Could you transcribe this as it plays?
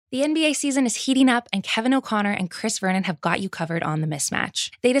The NBA season is heating up, and Kevin O'Connor and Chris Vernon have got you covered on The Mismatch.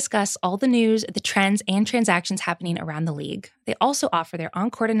 They discuss all the news, the trends, and transactions happening around the league. They also offer their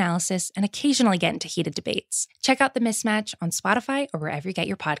on-court analysis and occasionally get into heated debates. Check out The Mismatch on Spotify or wherever you get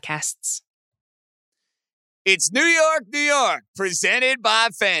your podcasts. It's New York, New York, presented by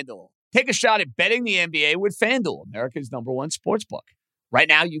FanDuel. Take a shot at betting the NBA with FanDuel, America's #1 sportsbook. Right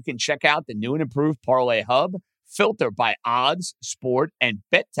now, you can check out the new and improved Parlay Hub. Filter by odds, sport, and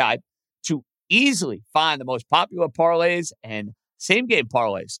bet type to easily find the most popular parlays and same-game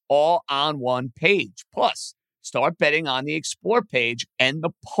parlays all on one page. Plus, start betting on the Explore page and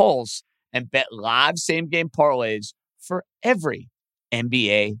the Pulse and bet live same-game parlays for every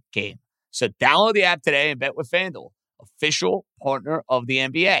NBA game. So download the app today and bet with FanDuel, official partner of the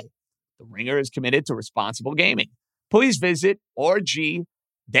NBA. The Ringer is committed to responsible gaming. Please visit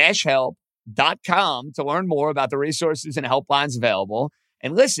rg-help.com to learn more about the resources and helplines available,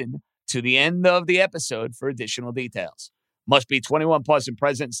 and listen to the end of the episode for additional details. Must be 21 plus and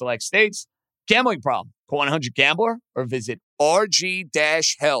present in select states. Gambling problem? Call 1-800-GAMBLER or visit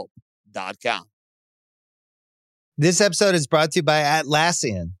rg-help.com. This episode is brought to you by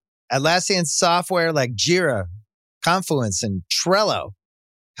Atlassian. Atlassian software like Jira, Confluence, and Trello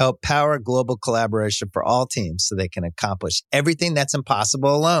help power global collaboration for all teams so they can accomplish everything that's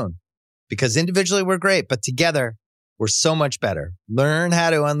impossible alone. Because individually we're great, but together we're so much better. Learn how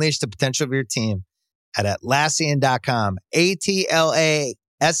to unleash the potential of your team at Atlassian.com.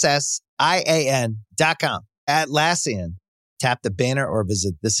 Atlassian.com. Atlassian. Tap the banner or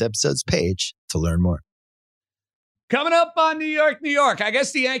visit this episode's page to learn more. Coming up on New York, New York, I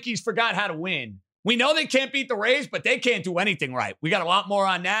guess the Yankees forgot how to win. We know they can't beat the Rays, but they can't do anything right. We got a lot more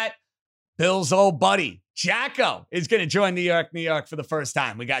on that. Bill's old buddy, Jacko, is going to join New York, New York for the first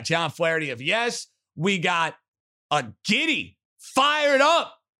time. We got John Flaherty of Yes. We got a giddy, fired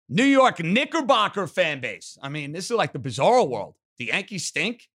up New York Knickerbocker fan base. I mean, this is like the bizarro world. The Yankees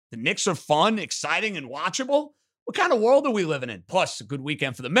stink. The Knicks are fun, exciting, and watchable. What kind of world are we living in? Plus, a good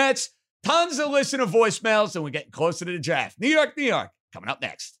weekend for the Mets. Tons of listener voicemails, and we're getting closer to the draft. New York, New York, coming up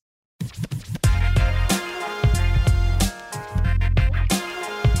next.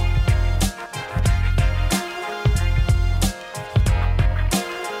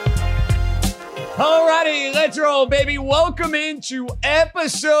 Alrighty, let's roll, baby. Welcome into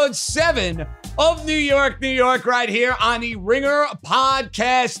episode 7 of New York, New York, right here on the Ringer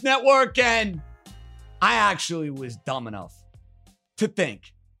Podcast Network. And I actually was dumb enough to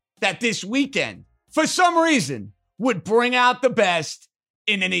think that this weekend, for some reason, would bring out the best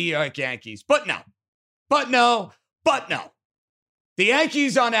in the New York Yankees. But no. The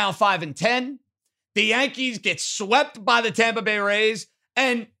Yankees are now 5-10. The Yankees get swept by the Tampa Bay Rays.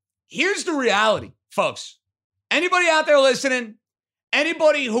 And here's the reality, folks. Anybody out there listening,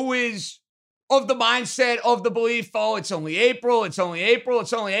 anybody who is of the mindset, of the belief, oh, it's only April,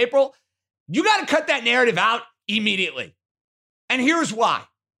 you got to cut that narrative out immediately. And here's why.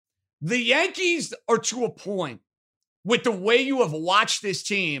 The Yankees are to a point with the way you have watched this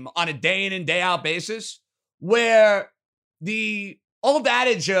team on a day in and day out basis where the old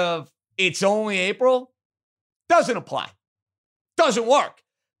adage of it's only April doesn't apply. Doesn't work.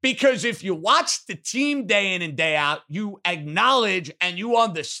 Because if you watch the team day in and day out, you acknowledge and you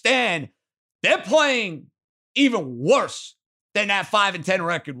understand they're playing even worse than that 5-10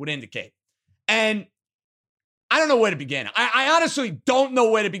 record would indicate. And I don't know where to begin. I honestly don't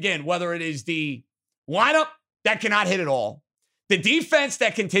know where to begin, whether it is the lineup that cannot hit at all, the defense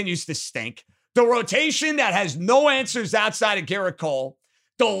that continues to stink, the rotation that has no answers outside of Garrett Cole,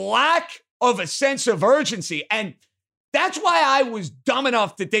 the lack of a sense of urgency. And that's why I was dumb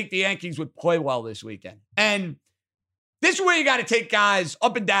enough to think the Yankees would play well this weekend. And this is where you got to take guys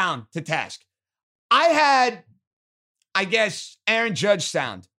up and down to task. I had, I guess, Aaron Judge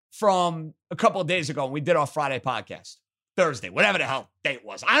sound from a couple of days ago when we did our Friday podcast. Thursday, whatever the hell day it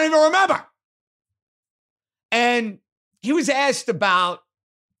was. I don't even remember. And he was asked about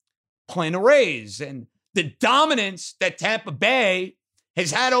playing the Rays and the dominance that Tampa Bay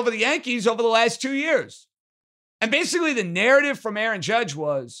has had over the Yankees over the last 2 years. And basically the narrative from Aaron Judge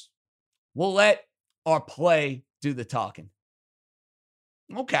was, we'll let our play do the talking.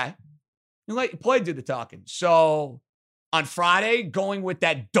 Okay. You let your play do the talking. So on Friday, going with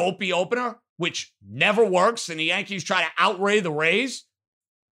that dopey opener, which never works, and the Yankees try to outrate the Rays,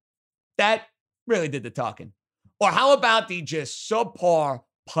 that really did the talking. Or how about the just subpar,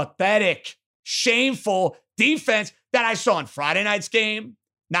 pathetic, shameful defense that I saw in Friday night's game,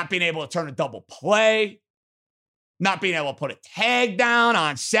 not being able to turn a double play, not being able to put a tag down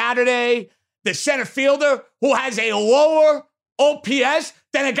on Saturday, the center fielder who has a lower OPS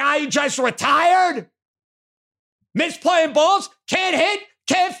than a guy who just retired? Missed playing balls, can't hit,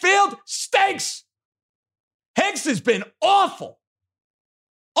 can't field, stinks. Hicks has been awful,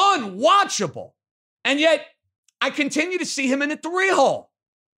 unwatchable, and yet I continue to see him in a 3-hole.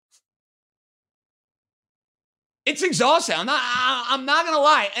 It's exhausting. I'm not going to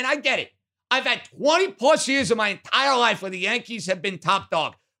lie, and I get it. I've had 20 plus years of my entire life where the Yankees have been top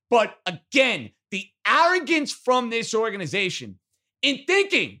dog. But again, the arrogance from this organization in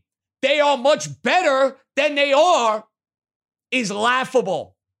thinking they are much better than they are is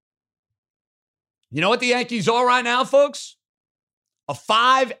laughable. You know what the Yankees are right now, folks? A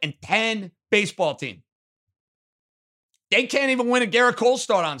 5-10 baseball team. They can't even win a Garrett Cole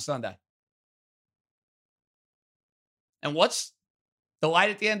start on Sunday. And what's the light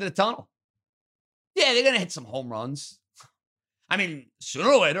at the end of the tunnel? Yeah, they're going to hit some home runs. I mean, sooner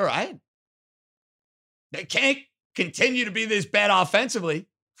or later, right? They can't continue to be this bad offensively,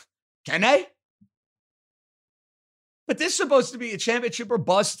 can they? But this is supposed to be a championship or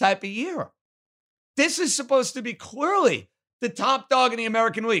bust type of year. This is supposed to be clearly the top dog in the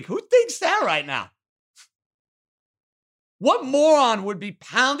American League. Who thinks that right now? What moron would be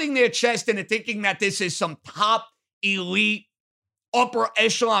pounding their chest into thinking that this is some top elite upper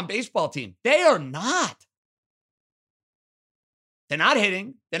echelon baseball team? They are not. They're not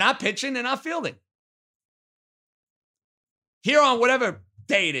hitting. They're not pitching. They're not fielding. Here on whatever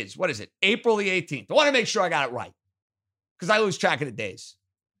day it is, what is it? April the 18th. I want to make sure I got it right because I lose track of the days.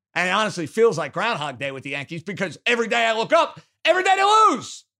 And it honestly feels like Groundhog Day with the Yankees because every day I look up, every day they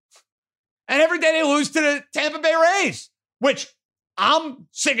lose. And every day they lose to the Tampa Bay Rays, which I'm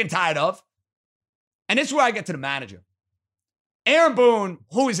sick and tired of. And this is where I get to the manager. Aaron Boone,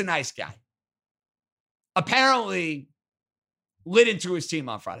 who is a nice guy, apparently lit into his team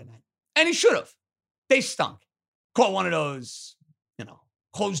on Friday night. And he should have. They stunk. Caught one of those,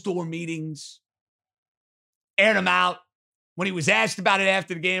 closed door meetings. Aired him out. When he was asked about it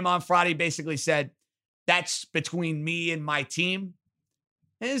after the game on Friday, he basically said, that's between me and my team.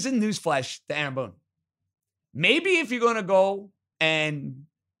 And there's a newsflash to Aaron Boone. Maybe if you're going to go and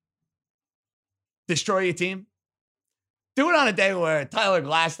destroy your team, do it on a day where Tyler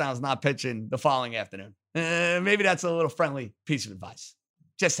Glasnow's not pitching the following afternoon. Maybe that's a little friendly piece of advice.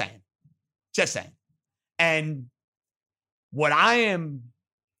 Just saying. Just saying. And what I am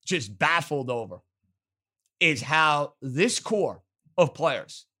just baffled over is how this core of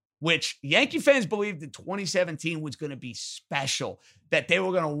players, which Yankee fans believed in 2017 was going to be special, that they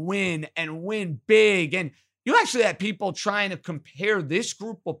were going to win and win big. And you actually had people trying to compare this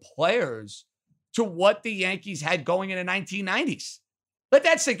group of players to what the Yankees had going in the 1990s. Let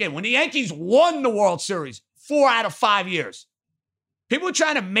that sink in. When the Yankees won the World Series 4 out of 5 years, people were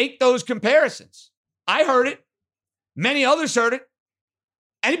trying to make those comparisons. I heard it. Many others heard it.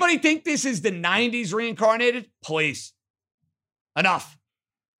 Anybody think this is the 90s reincarnated? Please. Enough.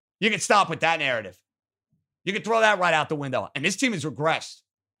 You can stop with that narrative. You can throw that right out the window. And this team has regressed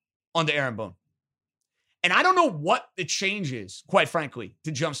under Aaron Boone. And I don't know what the change is, quite frankly,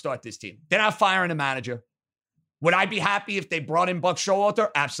 to jumpstart this team. They're not firing a manager. Would I be happy if they brought in Buck Showalter?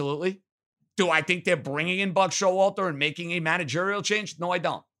 Absolutely. Do I think they're bringing in Buck Showalter and making a managerial change? No, I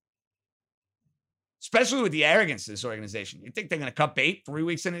don't. Especially with the arrogance of this organization. You think they're going to cut bait 3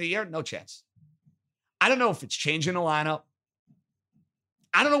 weeks into the year? No chance. I don't know if it's changing the lineup.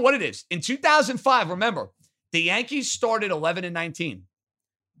 I don't know what it is. In 2005, remember, the Yankees started 11-19.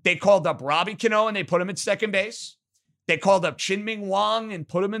 They called up Robbie Cano and they put him at second base. They called up Chin-Ming Wang and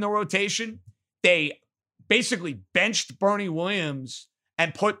put him in the rotation. They basically benched Bernie Williams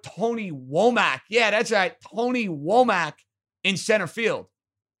and put Tony Womack. Yeah, that's right. Tony Womack in center field.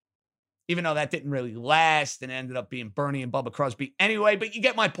 Even though that didn't really last and ended up being Bernie and Bubba Crosby anyway, but you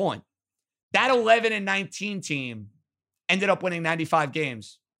get my point. That 11-19 team ended up winning 95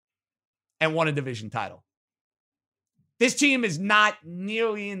 games and won a division title. This team is not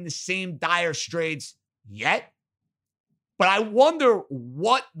nearly in the same dire straits yet, but I wonder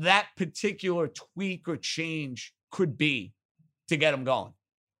what that particular tweak or change could be to get them going.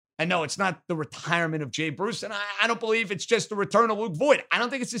 And no, it's not the retirement of Jay Bruce, and I don't believe it's just the return of Luke Voigt. I don't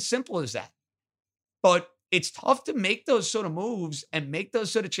think it's as simple as that. But it's tough to make those sort of moves and make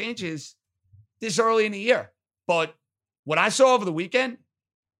those sort of changes this early in the year. But what I saw over the weekend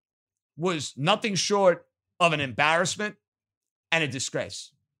was nothing short of an embarrassment and a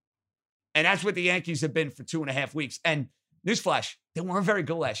disgrace. And that's what the Yankees have been for 2.5 weeks. And newsflash, they weren't very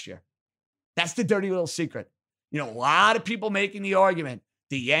good last year. That's the dirty little secret. A lot of people making the argument,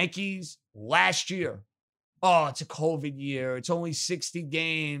 the Yankees last year, oh, it's a COVID year. It's only 60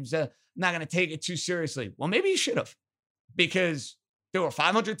 games. I'm not going to take it too seriously. Well, maybe you should have. because they were a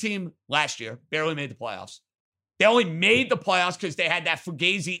 500 team last year, barely made the playoffs. They only made the playoffs because they had that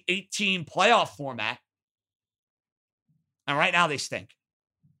Fugazi 18 playoff format. And right now they stink.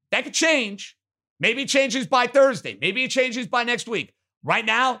 That could change. Maybe it changes by Thursday. Maybe it changes by next week. Right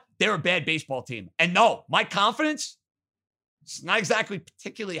now, they're a bad baseball team. And no, my confidence is not exactly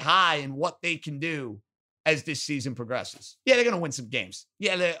particularly high in what they can do as this season progresses. Yeah, they're going to win some games.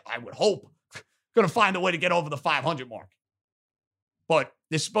 Yeah, I would hope going to find a way to get over the 500 mark. But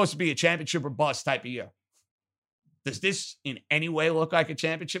this is supposed to be a championship or bust type of year. Does this in any way look like a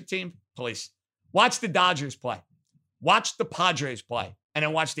championship team? Please. Watch the Dodgers play. Watch the Padres play. And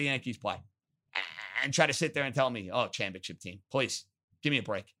then watch the Yankees play. And try to sit there and tell me, oh, championship team. Please, give me a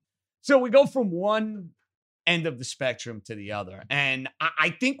break. So we go from one end of the spectrum to the other. And I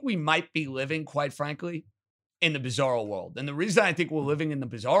think we might be living, quite frankly, in the bizarro world. And the reason I think we're living in the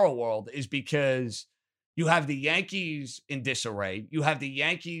bizarro world is because you have the Yankees in disarray. You have the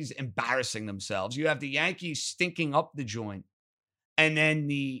Yankees embarrassing themselves. You have the Yankees stinking up the joint. And then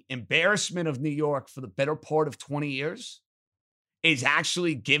the embarrassment of New York for the better part of 20 years is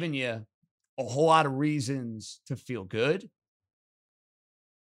actually giving you a whole lot of reasons to feel good.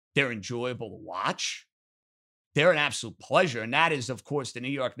 They're enjoyable to watch. They're an absolute pleasure. And that is, of course, the New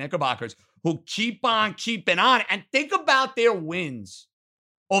York Knickerbockers, who keep on keeping on. And think about their wins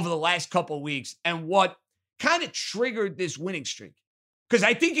over the last couple of weeks and what kind of triggered this winning streak. Because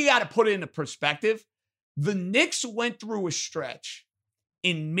I think you got to put it into perspective. The Knicks went through a stretch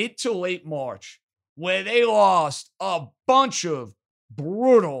in mid to late March where they lost a bunch of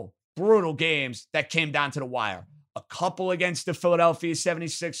brutal games that came down to the wire. A couple against the Philadelphia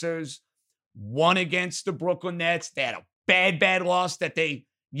 76ers, one against the Brooklyn Nets. They had a bad loss that they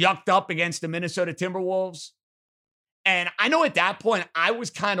yucked up against the Minnesota Timberwolves. And I know at that point, I was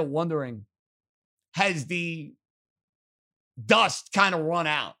kind of wondering, has the dust kind of run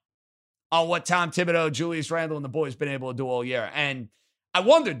out on what Tom Thibodeau, Julius Randle, and the boys been able to do all year? And I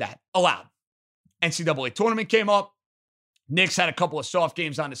wondered that aloud. NCAA tournament came up. Knicks had a couple of soft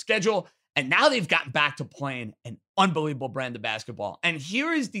games on the schedule, and now they've gotten back to playing an unbelievable brand of basketball. And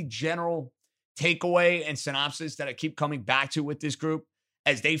here is the general takeaway and synopsis that I keep coming back to with this group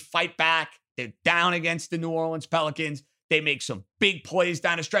as they fight back. They're down against the New Orleans Pelicans. They make some big plays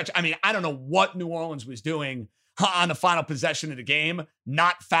down the stretch. I mean, I don't know what New Orleans was doing on the final possession of the game,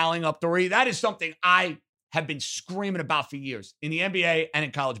 not fouling up three. That is something I have been screaming about for years in the NBA and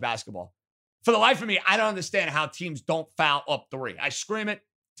in college basketball. For the life of me, I don't understand how teams don't foul up three. I scream it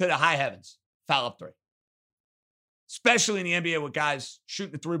to the high heavens, foul up three. Especially in the NBA with guys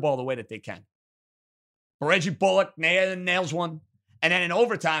shooting the three ball the way that they can. But Reggie Bullock nails one. And then in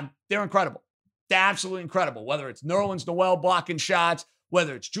overtime, they're incredible. They're absolutely incredible. Whether it's Nerlens Noel blocking shots,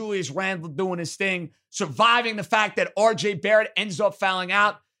 whether it's Julius Randle doing his thing, surviving the fact that RJ Barrett ends up fouling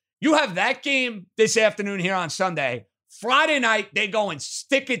out. You have that game this afternoon here on Sunday. Friday night, they go and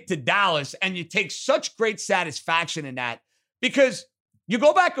stick it to Dallas, and you take such great satisfaction in that because you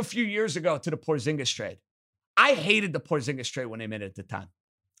go back a few years ago to the Porzingis trade. I hated the Porzingis trade when they made it at the time.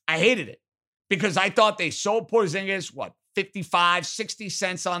 I hated it because I thought they sold Porzingis, 55, 60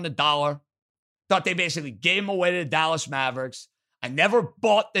 cents on the dollar. Thought they basically gave him away to the Dallas Mavericks. I never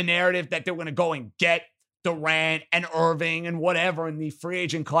bought the narrative that they were going to go and get Durant and Irving and whatever in the free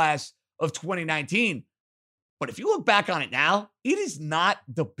agent class of 2019. But if you look back on it now, it is not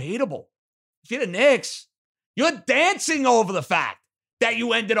debatable. If you're the Knicks, you're dancing over the fact that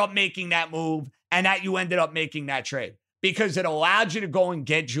you ended up making that move and that you ended up making that trade because it allowed you to go and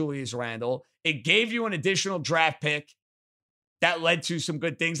get Julius Randle. It gave you an additional draft pick that led to some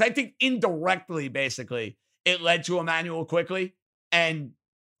good things. I think indirectly, basically, it led to Emmanuel Quickley. And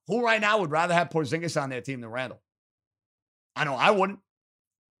who right now would rather have Porzingis on their team than Randle? I know I wouldn't.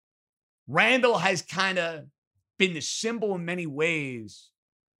 Randle has kind of been the symbol in many ways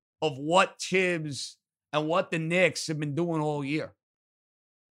of what Tibbs and what the Knicks have been doing all year.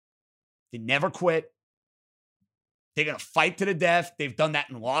 They never quit. They're going to fight to the death. They've done that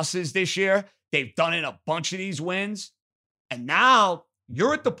in losses this year. They've done it in a bunch of these wins. And now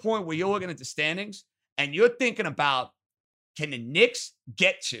you're at the point where you're looking at the standings and you're thinking about, can the Knicks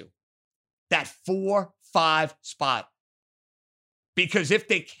get to that 4-5 spot? Because if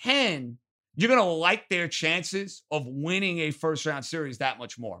they can, you're going to like their chances of winning a first-round series that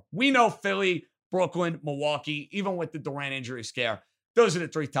much more. We know Philly, Brooklyn, Milwaukee, even with the Durant injury scare, those are the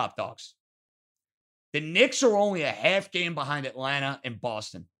three top dogs. The Knicks are only a half game behind Atlanta and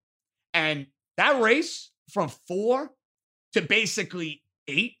Boston. And that race from 4 to basically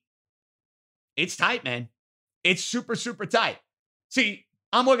 8, it's tight, man. It's super, super tight. See,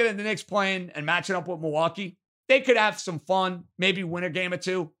 I'm looking at the Knicks playing and matching up with Milwaukee. they could have some fun, maybe win a game or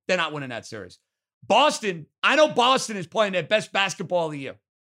two. They're not winning that series. Boston, I know Boston is playing their best basketball of the year.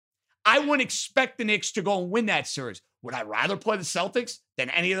 I wouldn't expect the Knicks to go and win that series. Would I rather play the Celtics than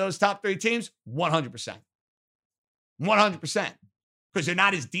any of those top three teams? 100%. 100%. Because they're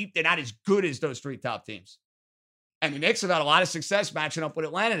not as deep, they're not as good as those three top teams. And the Knicks have had a lot of success matching up with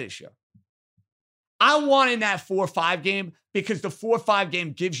Atlanta this year. I want in that 4-5 game because the 4-5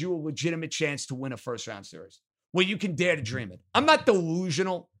 game gives you a legitimate chance to win a first-round series where you can dare to dream it. I'm not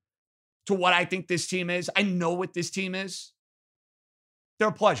delusional to what I think this team is. I know what this team is. They're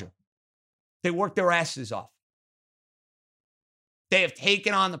a pleasure. They work their asses off. They have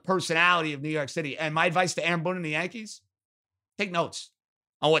taken on the personality of New York City. And my advice to Aaron Boone and the Yankees, take notes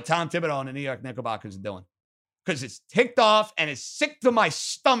on what Tom Thibodeau and the New York Knickerbockers are doing. Because it's ticked off and it's sick to my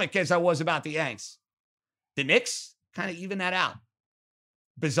stomach as I was about the Yanks. The Knicks kind of even that out.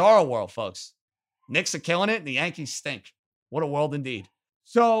 Bizarre world, folks. Knicks are killing it and the Yankees stink. What a world indeed.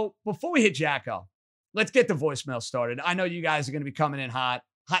 So before we hit Jacko, let's get the voicemail started. I know you guys are going to be coming in hot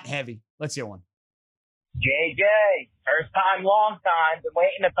and heavy. Let's hear one. JJ, first time, long time. Been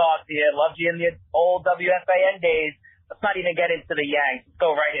waiting to talk to you. Loved you in the old WFAN days. Let's not even get into the Yanks. Let's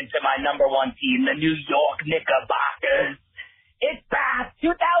go right into my number one team, the New York Knickerbockers. It's back,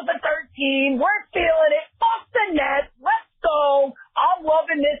 2013. We're feeling it. Fuck the Nets. Let's go. I'm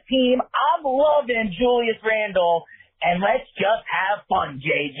loving this team. I'm loving Julius Randle. And let's just have fun,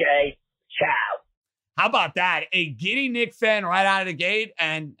 JJ. Ciao. How about that? A giddy Knick fan right out of the gate.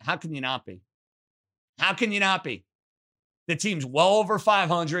 And how can you not be? How can you not be? The team's well over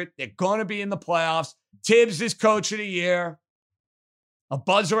 500. They're going to be in the playoffs. Tibbs is coach of the year. A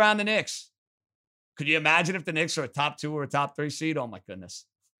buzz around the Knicks. Could you imagine if the Knicks are a top 2 or a top 3 seed? Oh, my goodness.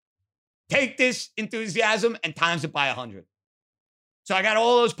 Take this enthusiasm and times it by 100. So I got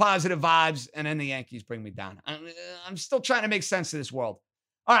all those positive vibes, and then the Yankees bring me down. I'm still trying to make sense of this world.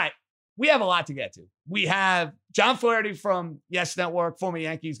 All right. We have a lot to get to. We have John Flaherty from Yes Network, former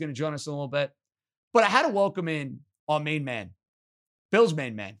Yankee, is going to join us in a little bit. But I had to welcome in our main man, Bill's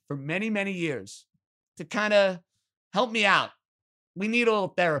main man, for many, many years to kind of help me out. We need a little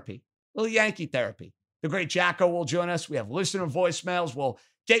therapy, a little Yankee therapy. The great Jacko will join us. We have listener voicemails. We'll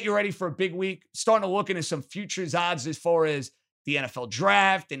get you ready for a big week, starting to look into some futures odds as far as the NFL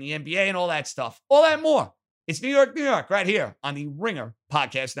draft and the NBA and all that stuff. All that more. It's New York, New York, right here on the Ringer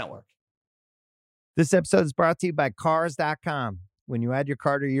Podcast Network. This episode is brought to you by Cars.com. When you add your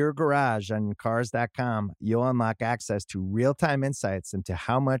car to your garage on Cars.com, you'll unlock access to real-time insights into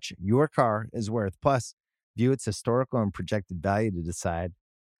how much your car is worth. Plus, view its historical and projected value to decide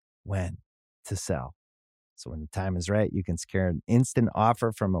when to sell. So when the time is right, you can secure an instant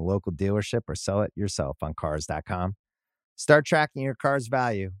offer from a local dealership or sell it yourself on Cars.com. Start tracking your car's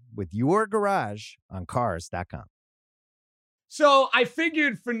value with your garage on Cars.com. So I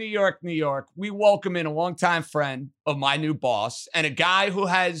figured for New York, New York, we welcome in a longtime friend of my new boss and a guy who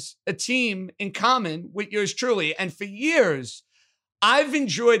has a team in common with yours truly. And for years, I've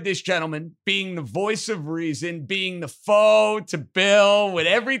enjoyed this gentleman being the voice of reason, being the foe to Bill with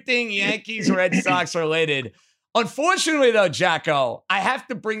everything Yankees, Red Sox related. Unfortunately, though, Jacko, I have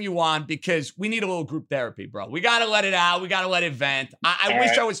to bring you on because we need a little group therapy, bro. We got to let it out. We got to let it vent. I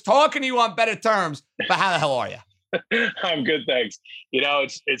wish I was talking to you on better terms, but how the hell are you? I'm good, thanks. You know,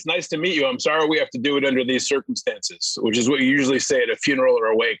 it's nice to meet you. I'm sorry we have to do it under these circumstances, which is what you usually say at a funeral or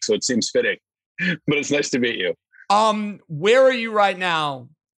a wake, so it seems fitting. But it's nice to meet you. Where are you right now?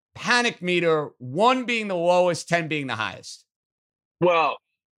 Panic meter, 1 being the lowest, 10 being the highest. Well,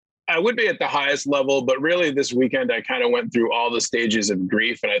 I would be at the highest level, but really this weekend I kind of went through all the stages of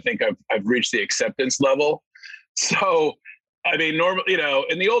grief, and I think I've reached the acceptance level. So I mean, normally, you know,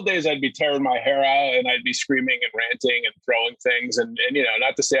 in the old days, I'd be tearing my hair out and I'd be screaming and ranting and throwing things. And you know,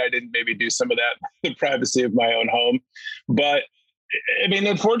 not to say I didn't maybe do some of that in the privacy of my own home. But I mean,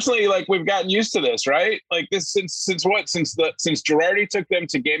 unfortunately, like we've gotten used to this, right? Like this since Girardi took them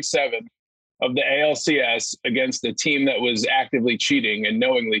to Game 7 of the ALCS against a team that was actively cheating and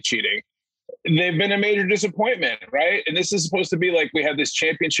knowingly cheating. They've been a major disappointment, right? And this is supposed to be like we have this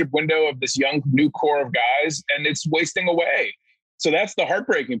championship window of this young new core of guys, and it's wasting away. So that's the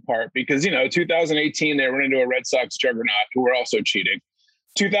heartbreaking part because, you know, 2018, they run into a Red Sox juggernaut who were also cheating.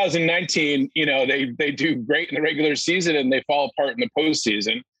 2019, you know, they do great in the regular season and they fall apart in the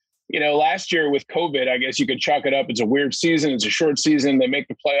postseason. You know, last year with COVID, I guess you could chalk it up. It's a weird season. It's a short season. They make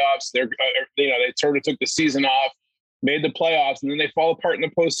the playoffs. They sort of took the season off, made the playoffs, and then they fall apart in the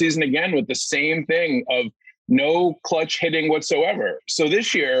postseason again with the same thing of no clutch hitting whatsoever. So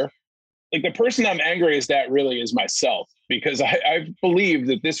this year, like the person I'm angriest at really is myself, because I believed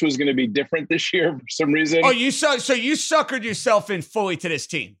that this was going to be different this year for some reason. Oh, you suckered yourself in fully to this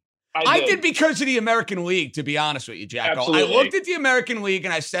team. I did because of the American League, to be honest with you, Jacko. Absolutely. I looked at the American League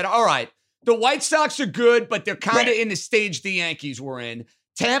and I said, all right, the White Sox are good, but they're kind of in the stage the Yankees were in.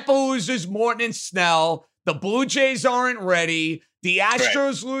 Tampa loses Morton and Snell. The Blue Jays aren't ready. The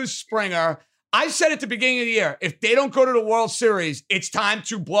Astros lose Springer. I said at the beginning of the year, if they don't go to the World Series, it's time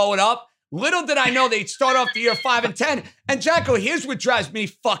to blow it up. Little did I know they'd start off the year 5-10. And Jacko, here's what drives me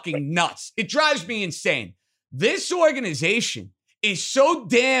fucking nuts. It drives me insane. This organization is so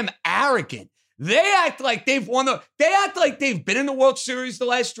damn arrogant. They act like they've been in the World Series the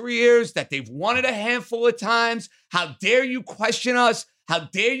last 3 years, that they've won it a handful of times. How dare you question us? How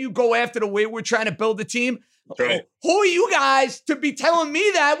dare you go after the way we're trying to build the team? Right. Who are you guys to be telling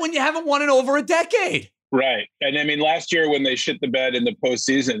me that when you haven't won in over a decade? Right. And I mean, last year when they shit the bed in the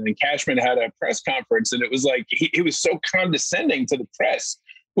postseason and Cashman had a press conference, and it was like he was so condescending to the press,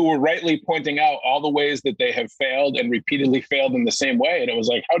 who were rightly pointing out all the ways that they have failed and repeatedly failed in the same way. And it was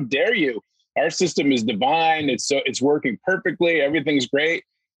like, how dare you? Our system is divine. It's working perfectly. Everything's great.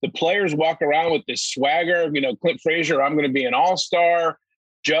 The players walk around with this swagger. Clint Frazier, I'm going to be an all-star.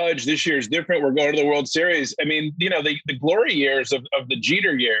 Judge, this year's different. We're going to the World Series. I mean, the glory years of the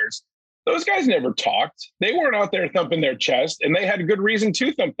Jeter years, those guys never talked. They weren't out there thumping their chest, and they had good reason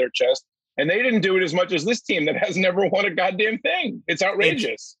to thump their chest. And they didn't do it as much as this team that has never won a goddamn thing. It's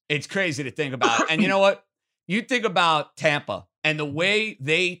outrageous. It's crazy to think about. And you know what? You think about Tampa and the way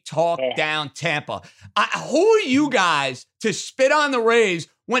they talk down Tampa. Who are you guys to spit on the Rays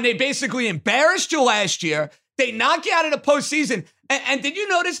when they basically embarrassed you last year? They knock you out of the postseason. And did you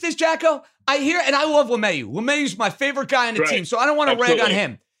notice this, Jacko? I hear, and I love LeMahieu. LeMahieu's my favorite guy on the team, so I don't want to rag on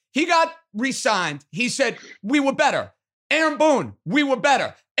him. He got re-signed. He said, we were better. Aaron Boone, we were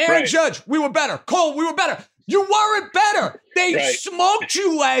better. Aaron Judge, we were better. Cole, we were better. You weren't better. They smoked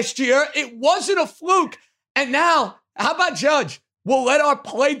you last year. It wasn't a fluke. And now, how about Judge? We'll let our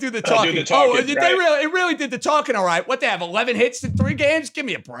play do the talking. It really did the talking, all right. What, they have 11 hits in 3 games? Give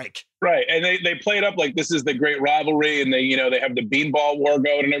me a break. Right, and they play it up like this is the great rivalry, and they have the beanball war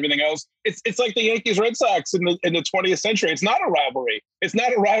going and everything else. It's like the Yankees Red Sox in the 20th century. It's not a rivalry. It's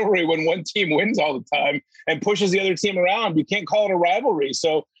not a rivalry when one team wins all the time and pushes the other team around. You can't call it a rivalry.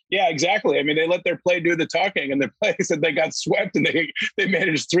 So yeah, exactly. I mean, they let their play do the talking, and their play said they got swept, and they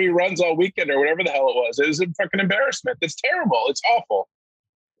managed 3 runs all weekend or whatever the hell it was. It was a fucking embarrassment. It's terrible. It's awful.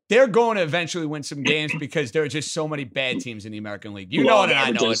 They're going to eventually win some games because there are just so many bad teams in the American League. You know it, and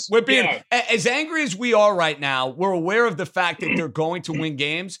I know it. We're being as angry as we are right now. We're aware of the fact that they're going to win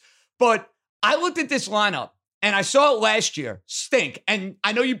games. But I looked at this lineup, and I saw it last year stink. And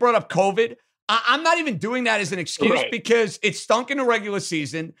I know you brought up COVID. I'm not even doing that as an excuse because it stunk in the regular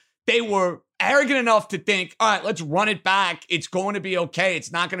season. They were arrogant enough to think, all right, let's run it back. It's going to be okay.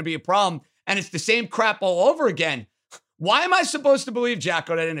 It's not going to be a problem. And it's the same crap all over again. Why am I supposed to believe,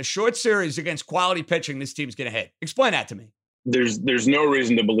 Jacko, that in a short series against quality pitching, this team's going to hit? Explain that to me. There's no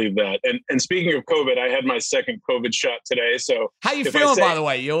reason to believe that. And speaking of COVID, I had my second COVID shot today. So how you feeling, by the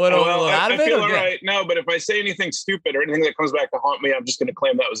way? You a little out of it? I feel all right. No, but if I say anything stupid or anything that comes back to haunt me, I'm just going to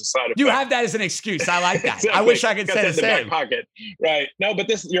claim that was a side effect. You have that as an excuse. I like that. Exactly. I wish I could say the same. Back pocket. Right. No, but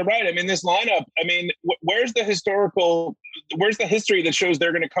you're right. I mean, this lineup, where's the history that shows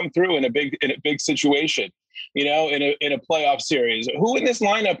they're going to come through in a big situation? In a playoff series. Who in this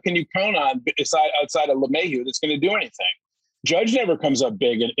lineup can you count on outside of LeMahieu that's going to do anything? Judge never comes up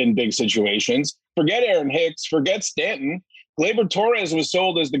big in big situations. Forget Aaron Hicks. Forget Stanton. Gleyber Torres was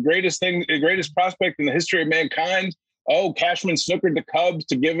sold as the greatest prospect in the history of mankind. Oh, Cashman snookered the Cubs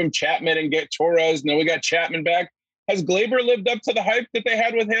to give him Chapman and get Torres. Now we got Chapman back. Has Gleyber lived up to the hype that they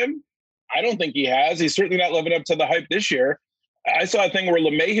had with him? I don't think he has. He's certainly not living up to the hype this year. I saw a thing where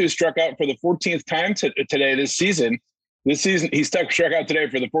LeMahieu struck out for the 14th time today this season. This season, he struck out today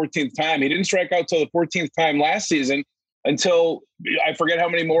for the 14th time. He didn't strike out till the 14th time last season until I forget how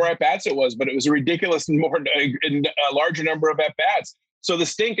many more at-bats it was, but it was a ridiculous and a larger number of at-bats. So the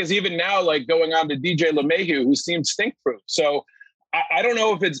stink is even now like going on to DJ LeMahieu, who seemed stink-proof. So I don't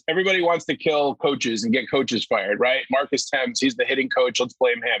know if it's everybody wants to kill coaches and get coaches fired, right? Marcus Thames, he's the hitting coach. Let's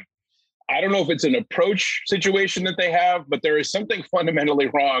blame him. I don't know if it's an approach situation that they have, but there is something fundamentally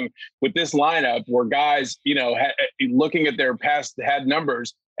wrong with this lineup where guys, looking at their past had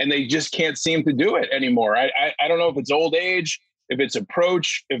numbers and they just can't seem to do it anymore. I don't know if it's old age, if it's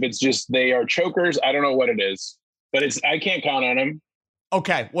approach, if it's just they are chokers. I don't know what it is, but I can't count on them.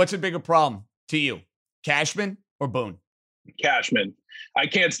 Okay, what's a bigger problem to you, Cashman or Boone? Cashman. I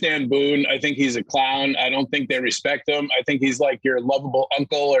can't stand Boone. I think he's a clown. I don't think they respect him. I think he's like your lovable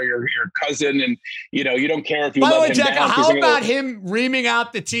uncle or your cousin, and you don't care if you let him Jack, down. How about him reaming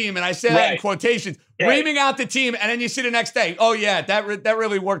out the team? And I say that in quotations, reaming out the team, and then you see the next day, oh yeah, that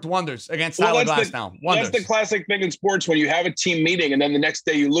really worked wonders against Tyler Glasnow. That's the classic thing in sports when you have a team meeting and then the next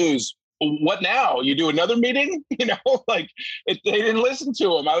day you lose. What now? You do another meeting? They didn't listen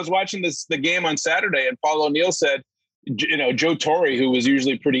to him. I was watching the game on Saturday, and Paul O'Neill said, Joe Torre, who was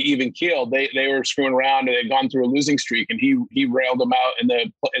usually pretty even keeled, they were screwing around and they'd gone through a losing streak, and he railed them out in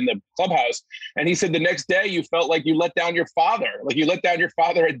the clubhouse. And he said the next day you felt like you let down your father, like you let down your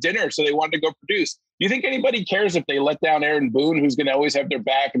father at dinner, so they wanted to go produce. Do you think anybody cares if they let down Aaron Boone, who's going to always have their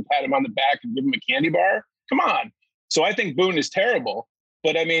back and pat him on the back and give him a candy bar? Come on. So I think Boone is terrible.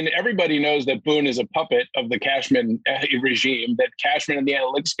 But I mean, everybody knows that Boone is a puppet of the Cashman regime, that Cashman and the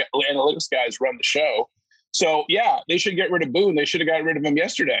analytics guys run the show. So, yeah, they should get rid of Boone. They should have got rid of him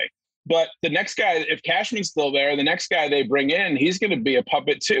yesterday. But the next guy, if Cashman's still there, the next guy they bring in, he's going to be a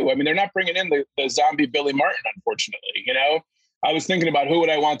puppet too. I mean, they're not bringing in the zombie Billy Martin, unfortunately. I was thinking about who would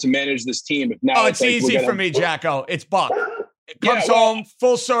I want to manage this team. If now it's easy for me, Jacko. It's Buck. It comes home,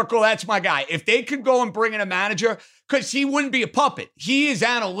 full circle. That's my guy. If they could go and bring in a manager, because he wouldn't be a puppet. He is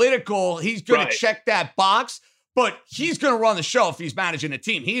analytical. He's going to check that box. But he's going to run the show if he's managing a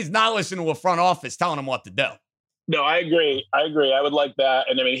team. He's not listening to a front office telling him what to do. No, I agree. I would like that.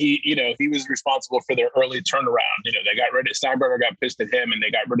 And I mean, he was responsible for their early turnaround. They got rid of Steinbrenner, got pissed at him, and they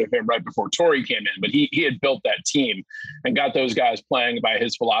got rid of him right before Torre came in. But he had built that team and got those guys playing by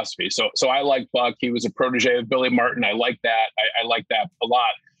his philosophy. So I like Buck. He was a protege of Billy Martin. I like that. I like that a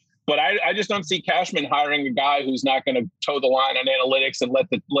lot. But I just don't see Cashman hiring a guy who's not going to toe the line on analytics and let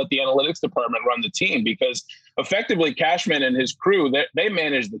the analytics department run the team, because effectively Cashman and his crew, they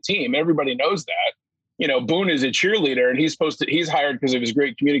manage the team. Everybody knows that. Boone is a cheerleader, and he's hired because of his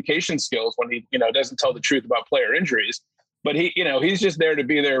great communication skills when he, doesn't tell the truth about player injuries. But he's just there to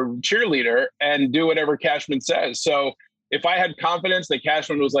be their cheerleader and do whatever Cashman says. So if I had confidence that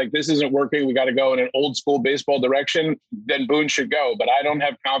Cashman was like, this isn't working, we got to go in an old school baseball direction, then Boone should go. But I don't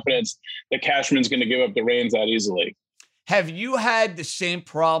have confidence that Cashman's going to give up the reins that easily. Have you had the same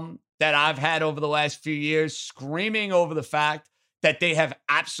problem that I've had over the last few years, screaming over the fact that they have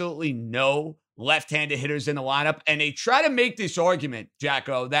absolutely no left-handed hitters in the lineup? And they try to make this argument,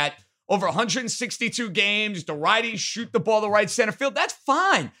 Jacko, that over 162 games, the righties shoot the ball to right center field. That's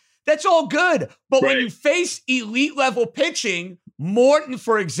fine. That's all good. But when you face elite level pitching, Morton,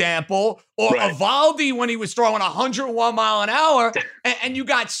 for example, or Evaldi when he was throwing 101 mile an hour, and you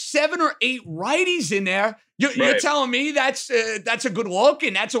got 7 or 8 righties in there, you're telling me that's a good look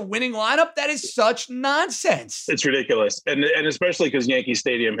and that's a winning lineup? That is such nonsense. It's ridiculous. And especially because Yankee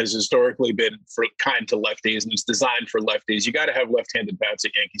Stadium has historically been kind to lefties, and it's designed for lefties. You got to have left-handed bats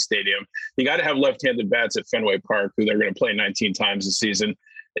at Yankee Stadium. You got to have left-handed bats at Fenway Park, who they're going to play 19 times this season.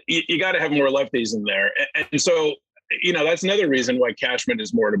 You got to have more lefties in there. And so, that's another reason why Cashman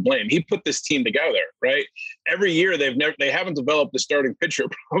is more to blame. He put this team together, right? Every year they haven't developed a starting pitcher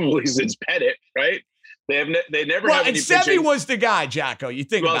probably since Pettit, right? They never have any pitching. Sevy was the guy, Jacko. You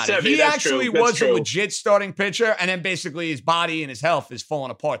think about it. He actually was a legit starting pitcher, and then basically his body and his health is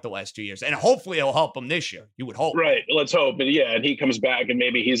falling apart the last 2 years. And hopefully it'll help him this year. You would hope. Right. Let's hope. But and he comes back and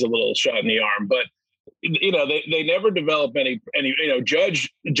maybe he's a little shot in the arm. But they never develop any. Judge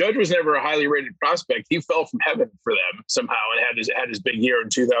was never a highly rated prospect. He fell from heaven for them somehow and had his big year in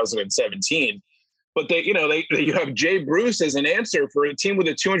 2017. But you have Jay Bruce as an answer for a team with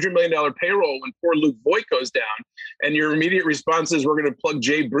a $200 million payroll when poor Luke Voigt goes down, and your immediate response is we're going to plug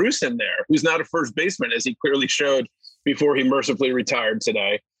Jay Bruce in there, who's not a first baseman, as he clearly showed before he mercifully retired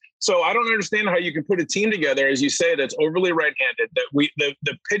today. So I don't understand how you can put a team together, as you say, that's overly right-handed, that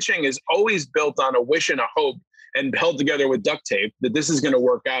the pitching is always built on a wish and a hope and held together with duct tape, that this is going to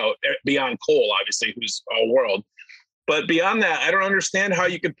work out beyond Cole, obviously, who's all world. But beyond that, I don't understand how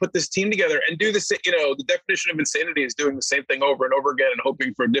you could put this team together and do this. The definition of insanity is doing the same thing over and over again and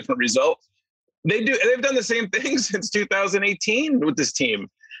hoping for a different result. They've done the same thing since 2018 with this team.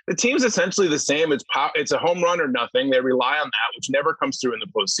 The team's essentially the same. It's a home run or nothing. They rely on that, which never comes through in the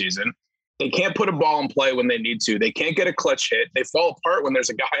postseason. They can't put a ball in play when they need to. They can't get a clutch hit. They fall apart when there's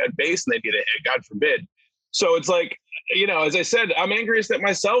a guy on base and they get a hit, God forbid. So it's like, as I said, I'm angriest at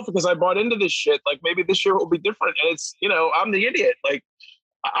myself because I bought into this shit. Like, maybe this year will be different. And it's, I'm the idiot. Like,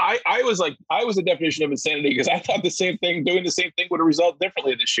 I was the definition of insanity because I thought doing the same thing would have resulted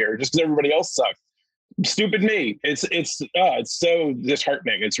differently this year just because everybody else sucked. Stupid me. It's so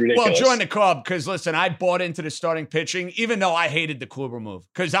disheartening. It's ridiculous. Well, join the club because listen, I bought into the starting pitching, even though I hated the Kluber move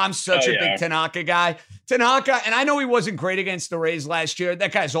because I'm such a big Tanaka guy. Tanaka, and I know he wasn't great against the Rays last year.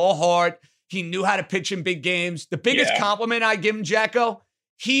 That guy's all heart. He knew how to pitch in big games. The biggest compliment I give him, Jacko,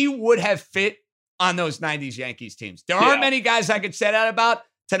 he would have fit on those 90s Yankees teams. There aren't many guys I could say that about.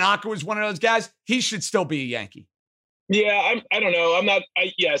 Tanaka was one of those guys. He should still be a Yankee. Yeah, I don't know.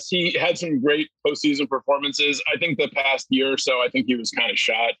 Yes, he had some great postseason performances. I think the past year or so, I think he was kind of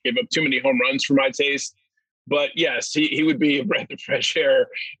shot. Gave up too many home runs for my taste. But yes, he would be a breath of fresh air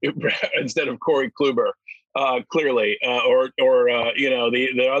instead of Corey Kluber. Clearly, or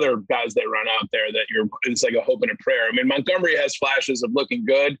the other guys that run out there that it's like a hope and a prayer. I mean, Montgomery has flashes of looking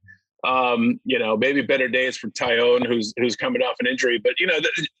good. Maybe better days for Tyone, who's coming off an injury. But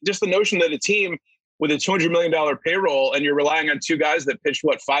just the notion that a team with a $200 million payroll and you're relying on two guys that pitched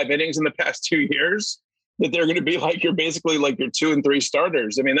 5 innings in the past 2 years, that they're going to be you're basically like your 2 and 3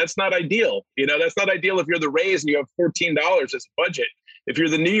 starters. I mean, that's not ideal. That's not ideal if you're the Rays and you have $14 as a budget. If you're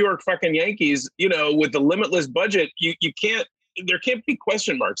the New York fucking Yankees, with the limitless budget, there can't be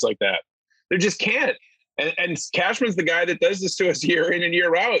question marks like that. There just can't. And Cashman's the guy that does this to us year in and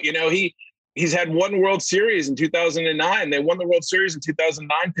year out. He's had one World Series in 2009. They won the World Series in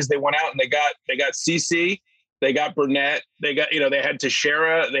 2009 because they went out and they got CC, they got Burnett, they had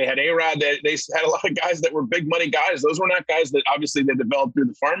Teixeira, they had A-Rod. They had a lot of guys that were big money guys. Those were not guys that obviously they developed through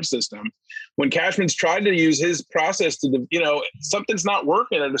the farm system. When Cashman's tried to use his process to, something's not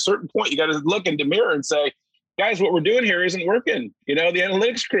working. At a certain point, you got to look in the mirror and say, guys, what we're doing here isn't working. The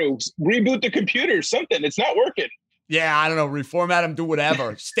analytics crew, reboot the computer, something. It's not working. Yeah, I don't know. Reformat him, do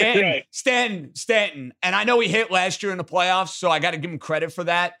whatever. Stanton, right. Stanton. And I know he hit last year in the playoffs, so I got to give him credit for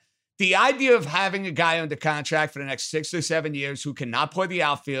that. The idea of having a guy under contract for the next 6 or 7 years who cannot play the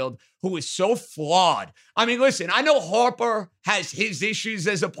outfield, who is so flawed. I mean, listen, I know Harper has his issues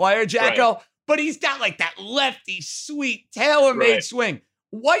as a player, Jacko, but he's got that lefty, sweet, tailor-made swing.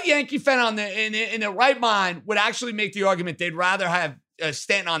 What Yankee fan in their right mind would actually make the argument they'd rather have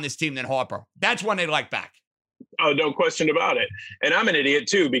Stanton on this team than Harper? That's one they'd like back. Oh, no question about it. And I'm an idiot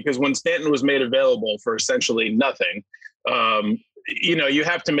too, because when Stanton was made available for essentially nothing, you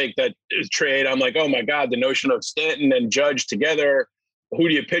have to make that trade. I'm like, oh my God, the notion of Stanton and Judge together, who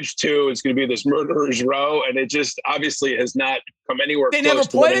do you pitch to? It's going to be this murderer's row. And it just obviously has not come anywhere. They never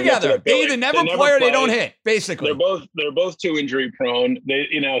play together. They either never play or they don't hit, basically. They're both too injury prone.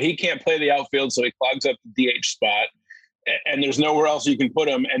 He can't play the outfield, so he clogs up the DH spot. And there's nowhere else you can put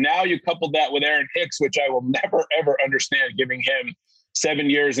him. And now you couple that with Aaron Hicks, which I will never, ever understand, giving him 7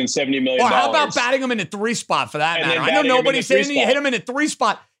 years and $70 million. Or how about batting him in the 3 spot for that matter? I know nobody's saying you hit him in the 3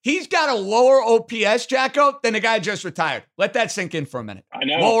 spot. He's got a lower OPS, Jacko, than the guy just retired. Let that sink in for a minute. I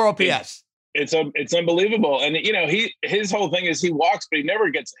know. Lower OPS. It's unbelievable. And, his whole thing is he walks, but he never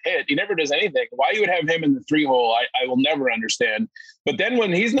gets a hit. He never does anything. Why you would have him in the 3-hole, I will never understand. But then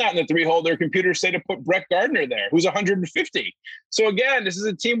when he's not in the 3-hole, their computers say to put Brett Gardner there, who's 150. So again, this is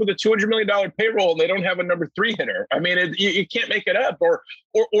a team with a $200 million payroll, and they don't have a number 3 hitter. I mean, you can't make it up. Or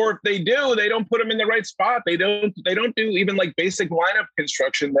if they do, they don't put him in the right spot. They don't do even basic lineup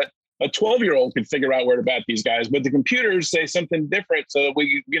construction that a 12-year-old could figure out where to bat these guys, but the computers say something different. So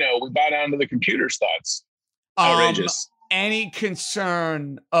we bow down to the computer's thoughts. Outrageous. Any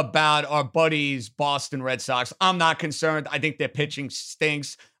concern about our buddies, Boston Red Sox? I'm not concerned. I think their pitching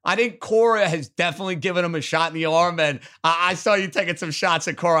stinks. I think Cora has definitely given him a shot in the arm, and I saw you taking some shots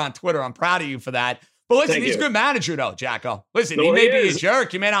at Cora on Twitter. I'm proud of you for that. But listen, he's a good manager, though, Jacko. Listen, he may be a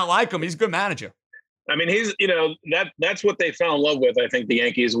jerk. You may not like him. He's a good manager. I mean, he's, that's what they fell in love with, I think, the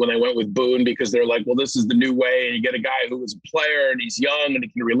Yankees, when they went with Boone, because they're like, well, this is the new way. And you get a guy who was a player and he's young and he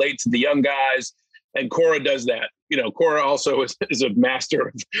can relate to the young guys. And Cora does that. Cora also is a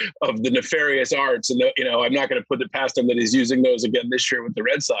master of the nefarious arts. And, I'm not going to put it past him that he's using those again this year with the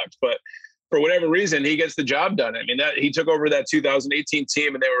Red Sox. But for whatever reason, he gets the job done. I mean, he took over that 2018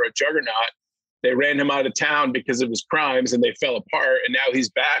 team and they were a juggernaut. They ran him out of town because of his crimes and they fell apart. And now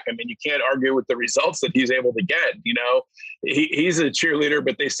he's back. I mean, you can't argue with the results that he's able to get. He's a cheerleader,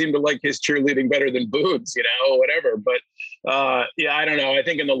 but they seem to like his cheerleading better than Boone's, whatever. But I don't know. I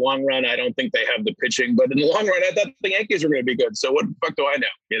think in the long run, I don't think they have the pitching. But in the long run, I thought the Yankees were going to be good. So what the fuck do I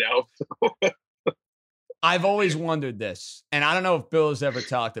know? I've always wondered this, and I don't know if Bill has ever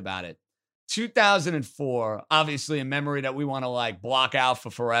talked about it. 2004, obviously a memory that we want to block out for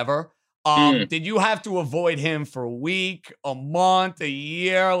forever. Did you have to avoid him for a week, a month, a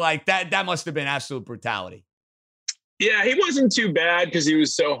year? That must have been absolute brutality. Yeah, he wasn't too bad because he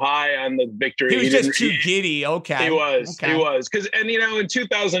was so high on the victory. He was just too giddy. Okay. He was. Because, in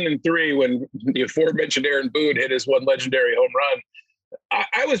 2003, when the aforementioned Aaron Boone hit his one legendary home run,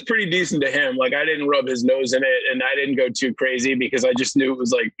 I was pretty decent to him. Like, I didn't rub his nose in it, and I didn't go too crazy because I just knew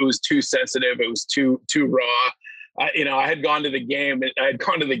it was too sensitive. It was too raw. I had gone to the game. I had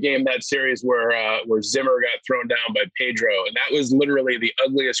gone to the game that series where Zimmer got thrown down by Pedro, and that was literally the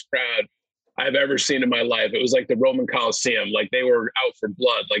ugliest crowd I've ever seen in my life. It was like the Roman Coliseum. Like, they were out for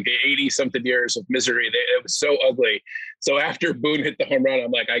blood. Like, the 80-something years of misery. It was so ugly. So after Boone hit the home run,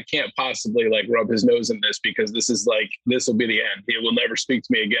 I'm like, I can't possibly rub his nose in this because this will be the end. He will never speak to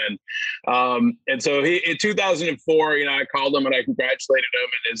me again. And so in 2004, I called him and I congratulated him,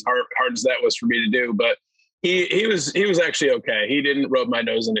 and as hard as that was for me to do, but he was actually okay. He didn't rub my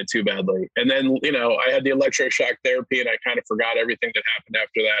nose in it too badly. And then, I had the electroshock therapy and I kind of forgot everything that happened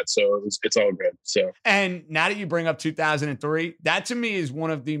after that. So it's all good. So, and now that you bring up 2003, that to me is one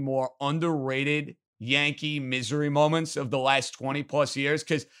of the more underrated Yankee misery moments of the last 20 plus years.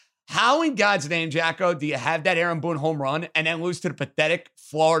 Because how in God's name, Jacko, do you have that Aaron Boone home run and then lose to the pathetic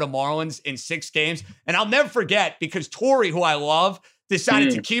Florida Marlins in 6 games? And I'll never forget because Torrey, who I love,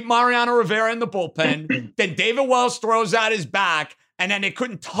 decided to keep Mariano Rivera in the bullpen. Then David Wells throws out his back, and then they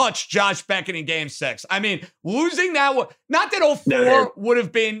couldn't touch Josh Beckett in game 6. I mean, losing that, not that 04 would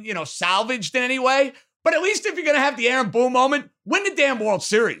have been, salvaged in any way, but at least if you're going to have the Aaron Boone moment, win the damn World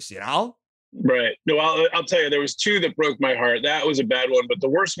Series, Right. No, I'll tell you, there was 2 that broke my heart. That was a bad one, but the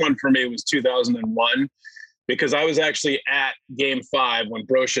worst one for me was 2001 because I was actually at game 5 when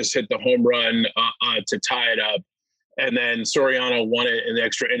Brocious hit the home run to tie it up. And then Soriano won it in the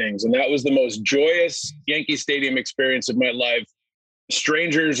extra innings. And that was the most joyous Yankee Stadium experience of my life.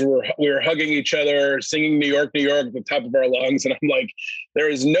 Strangers we were hugging each other, singing New York, New York at the top of our lungs. And I'm like, there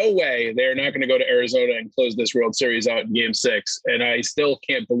is no way they're not going to go to Arizona and close this World Series out in game 6. And I still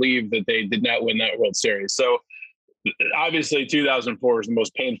can't believe that they did not win that World Series. So obviously 2004 is the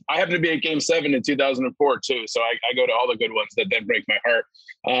most painful. I happen to be at game 7 in 2004 too. So I go to all the good ones that then break my heart.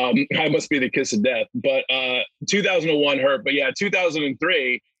 I must be the kiss of death, but 2001 hurt. But yeah,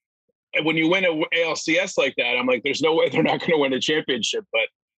 2003, when you win an ALCS like that, I'm like, there's no way they're not going to win a championship, but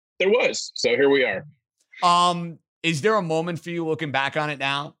there was. So here we are. Is there a moment for you looking back on it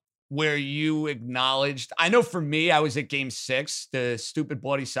now where you acknowledged, I know for me, I was at game 6, the stupid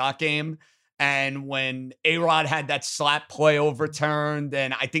bloody sock game. And when A-Rod had that slap play overturned,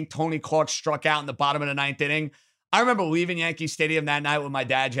 and I think Tony Clark struck out in the bottom of the 9th inning, I remember leaving Yankee Stadium that night with my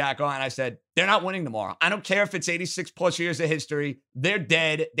dad, Jacko, and I said, they're not winning tomorrow. I don't care if it's 86 plus years of history. They're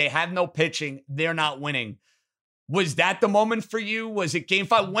dead. They have no pitching. They're not winning. Was that the moment for you? Was it game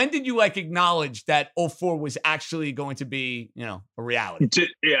 5? When did you acknowledge that 04 was actually going to be, a reality?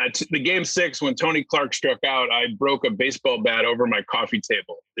 The game 6, when Tony Clark struck out, I broke a baseball bat over my coffee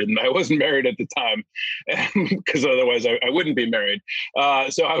table. And I wasn't married at the time because otherwise I wouldn't be married.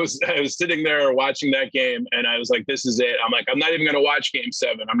 So I was sitting there watching that game and I was like, this is it. I'm like, I'm not even going to watch game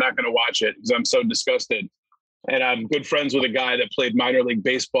 7. I'm not going to watch it because I'm so disgusted. And I'm good friends with a guy that played minor league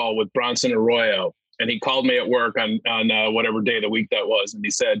baseball with Bronson Arroyo. And he called me at work on whatever day of the week that was. And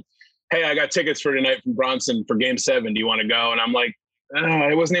he said, hey, I got tickets for tonight from Bronson for game 7. Do you want to go? And I'm like,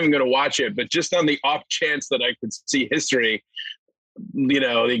 I wasn't even going to watch it. But just on the off chance that I could see history,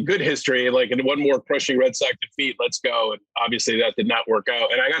 the good history, and one more crushing Red Sox defeat, let's go. And obviously that did not work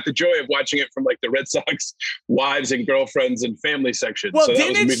out. And I got the joy of watching it from the Red Sox wives and girlfriends and family section. Well, so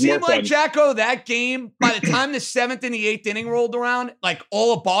didn't it seem like, Jacko, that game, by the time the 7th and the 8th inning rolled around,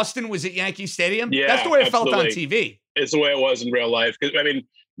 all of Boston was at Yankee Stadium? Yeah, that's the way it absolutely. felt on TV. It's the way it was in real life.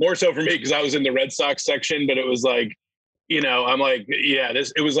 More so for me because I was in the Red Sox section, but it was I'm like, yeah,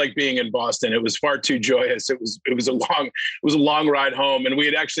 it was like being in Boston. It was far too joyous. It was a long ride home. And we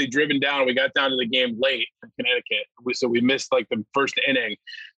had actually driven down. We got down to the game late from Connecticut. So we missed the first inning.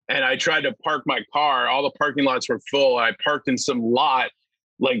 And I tried to park my car. All the parking lots were full. I parked in some lot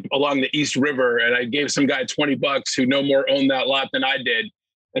along the East River. And I gave some guy $20 who no more owned that lot than I did.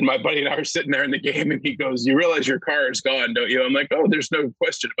 And my buddy and I were sitting there in the game and he goes, you realize your car is gone, don't you? I'm like, oh, there's no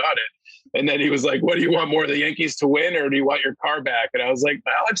question about it. And then he was like, what do you want more, the Yankees to win or do you want your car back? And I was like,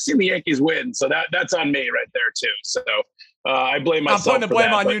 well, I've seen the Yankees win. So that's on me right there too. So I blame myself. I'm putting the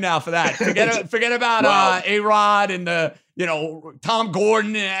blame on you now for that. Forget about A-Rod and the Tom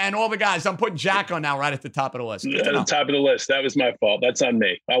Gordon and all the guys. I'm putting Jack on now right at the top of the list. At the top of the list. That was my fault. That's on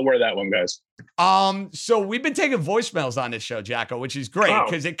me. I'll wear that one, guys. So we've been taking voicemails on this show, Jacko, which is great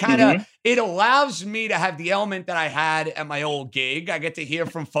because it kind of it allows me to have the element that I had at my old gig. I get to hear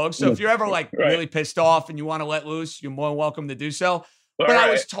from folks. So if you're ever really pissed off and you want to let loose, you're more than welcome to do so. But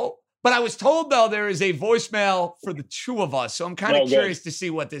I was told But I was told, though, there is a voicemail for the two of us. So I'm kind of curious to see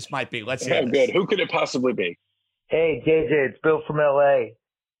what this might be. Let's hear this. Good. Who could it possibly be? Hey, JJ, it's Bill from LA.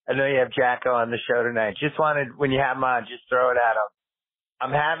 I know you have Jacko on the show tonight. Just wanted, when you have him on, just throw it at him.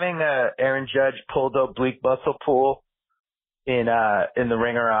 I'm having a Aaron Judge pulled oblique muscle pull in the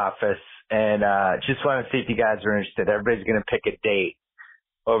Ringer office, and just want to see if you guys are interested. Everybody's going to pick a date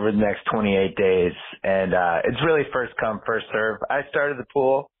over the next 28 days, and it's really first come, first serve. I started the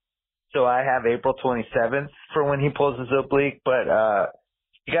pool, so I have April 27th for when he pulls his oblique, but if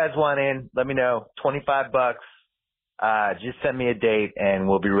you guys want in, let me know. $25. Just send me a date, and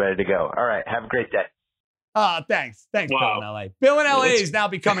we'll be ready to go. All right, have a great day. Thanks, Wow. Bill in LA. Bill in LA is now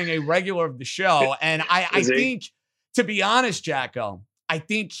becoming a regular of the show, and I think, to be honest, Jacko, I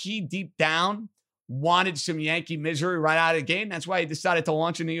think he deep down wanted some Yankee misery right out of the game. That's why he decided to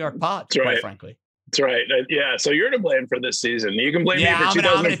launch a New York pod, quite frankly. That's right. Yeah. So you're to blame for this season. You can blame me for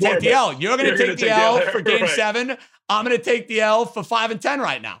 2004. I'm going to take the L. You're going to take the L for Game 7. I'm going to take the L for 5 and 10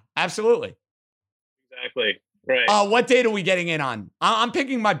 right now. Absolutely. Exactly. Right. What date are we getting in on? I'm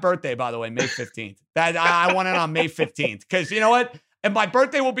picking my birthday, by the way, May 15th. I want it on May 15th because you know what? And my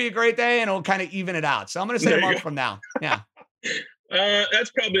birthday will be a great day and it'll kind of even it out. So I'm going to say a month from now. Yeah.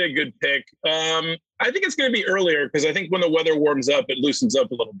 That's probably a good pick. I think it's going to be earlier because I think when the weather warms up, it loosens up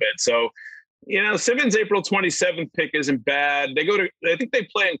a little bit. So, Simmons' April 27th pick isn't bad. I think they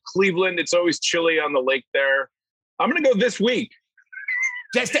play in Cleveland. It's always chilly on the lake there. I'm going to go this week.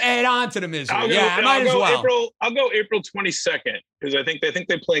 Just to add on to the misery. I'll go April 22nd because I think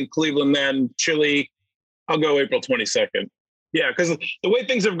they play in Cleveland then, chilly. I'll go April 22nd. Yeah, because the way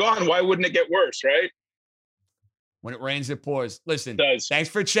things have gone, why wouldn't it get worse, right? When it rains, it pours. Listen, it does. Thanks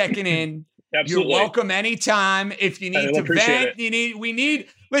for checking in. Absolutely. You're welcome anytime. If you need to vent,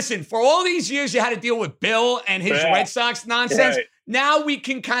 listen, for all these years you had to deal with Bill and his Red Sox nonsense. Right. Now we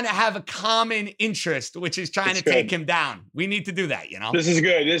can kind of have a common interest, which is trying to take him down. We need to do that, This is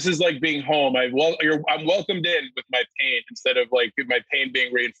good. This is like being home. I'm welcomed in with my pain instead of like my pain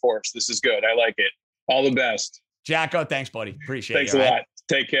being reinforced. This is good. I like it. All the best. Jacko, thanks, buddy. Appreciate it. Thanks a lot.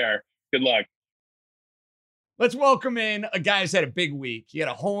 Take care. Good luck. Let's welcome in a guy who's had a big week. He had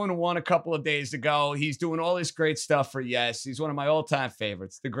a hole-in-one a couple of days ago. He's doing all this great stuff for Yes. He's one of my all-time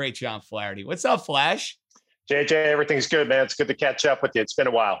favorites, the great John Flaherty. What's up, Flash? JJ, everything's good, man. It's good to catch up with you. It's been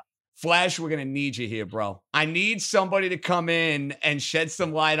a while. Flash, we're going to need you here, bro. I need somebody to come in and shed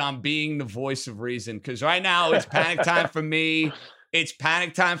some light on being the voice of reason because right now it's panic time for me. It's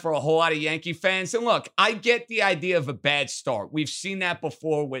panic time for a whole lot of Yankee fans. And look, I get the idea of a bad start. We've seen that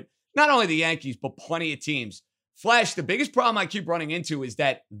before with not only the Yankees, but plenty of teams. Flash, the biggest problem I keep running into is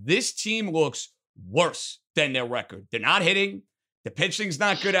that this team looks worse than their record. They're not hitting. The pitching's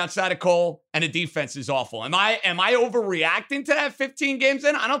not good outside of Cole, and the defense is awful. Am I overreacting to that 15 games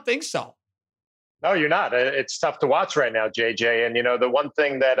in? I don't think so. No, you're not. It's tough to watch right now, JJ. And, the one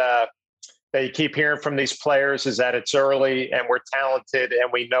thing that you keep hearing from these players is that it's early and we're talented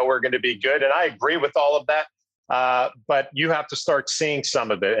and we know we're going to be good. And I agree with all of that. But you have to start seeing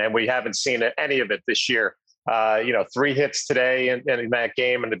some of it, and we haven't seen any of it this year. 3 hits today in that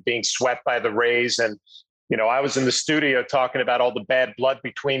game and it being swept by the Rays. And, I was in the studio talking about all the bad blood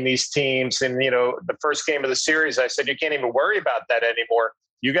between these teams. And, the first game of the series, I said, you can't even worry about that anymore.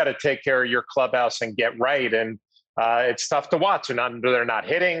 You got to take care of your clubhouse and get right. And it's tough to watch. And they're not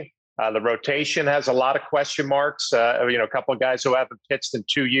hitting. The rotation has a lot of question marks. A couple of guys who haven't pitched in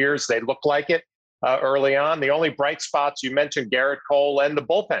 2 years, they look like it early on. The only bright spots you mentioned, Garrett Cole and the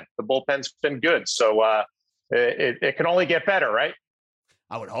bullpen. The bullpen's been good. So it can only get better, right?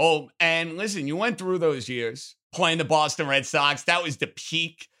 I would hope. And listen, you went through those years playing the Boston Red Sox. That was the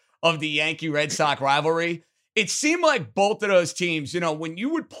peak of the Yankee-Red Sox rivalry. It seemed like both of those teams, when you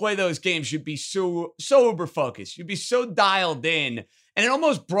would play those games, you'd be so uber focused. You'd be so dialed in. And it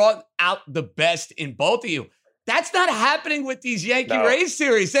almost brought out the best in both of you. That's not happening with these Yankee-Rays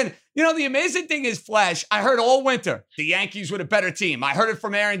series. And, the amazing thing is, Flash, I heard all winter the Yankees were the better team. I heard it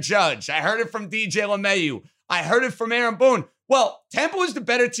from Aaron Judge. I heard it from DJ LeMahieu. I heard it from Aaron Boone. Well, Tampa was the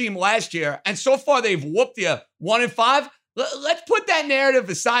better team last year, and so far they've whooped you 1-5. Let's put that narrative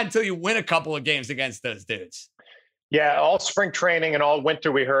aside until you win a couple of games against those dudes. Yeah, all spring training and all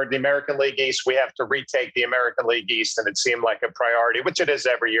winter we heard the American League East, we have to retake the American League East, and it seemed like a priority, which it is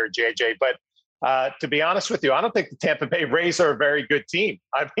every year, JJ. But to be honest with you, I don't think the Tampa Bay Rays are a very good team.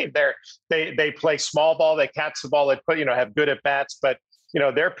 I mean, they play small ball, they catch the ball, they have good at bats, but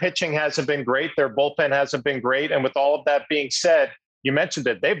their pitching hasn't been great. Their bullpen hasn't been great. And with all of that being said, you mentioned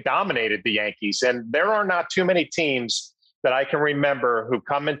it, they've dominated the Yankees. And there are not too many teams that I can remember who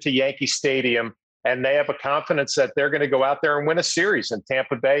come into Yankee Stadium and they have a confidence that they're going to go out there and win a series. And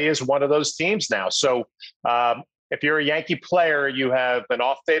Tampa Bay is one of those teams now. So if you're a Yankee player, you have an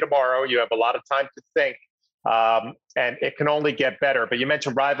off day tomorrow. You have a lot of time to think, and it can only get better. But you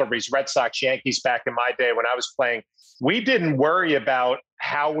mentioned rivalries, Red Sox, Yankees back in my day when I was playing. We didn't worry about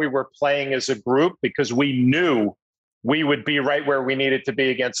how we were playing as a group because we knew we would be right where we needed to be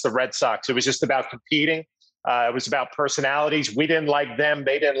against the Red Sox. It was just about competing. It was about personalities. We didn't like them.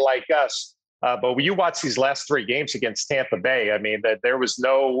 They didn't like us. But when you watch these last 3 games against Tampa Bay, I mean, that there was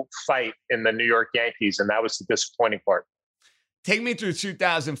no fight in the New York Yankees, and that was the disappointing part. Take me through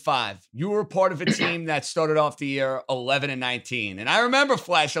 2005. You were part of a team that started off the year 11-19. And I remember,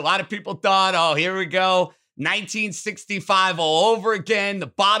 Flash, a lot of people thought, oh, here we go, 1965 all over again. The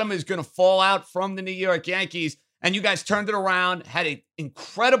bottom is going to fall out from the New York Yankees. And you guys turned it around, had an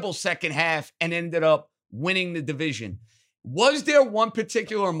incredible second half, and ended up winning the division. Was there one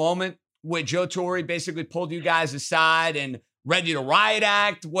particular moment where Joe Torre basically pulled you guys aside and ready to riot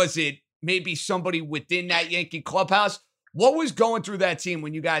act? Was it maybe somebody within that Yankee clubhouse? What was going through that team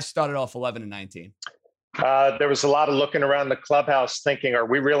when you guys started off 11-19? There was a lot of looking around the clubhouse thinking, are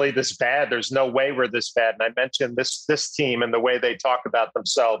we really this bad? There's no way we're this bad. And I mentioned this team and the way they talk about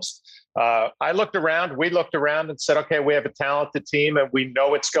themselves. We looked around and said, okay, we have a talented team and we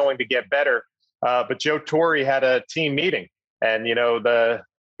know it's going to get better. But Joe Torre had a team meeting, and, you know, the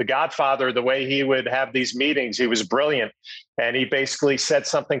Godfather, the way he would have these meetings, he was brilliant. And he basically said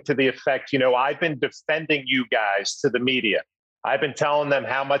something to the effect, you know, I've been defending you guys to the media. I've been telling them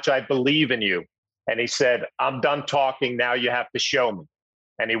how much I believe in you. And he said, I'm done talking. Now you have to show me.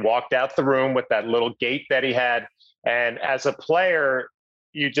 And he walked out the room with that little gait that he had. And as a player,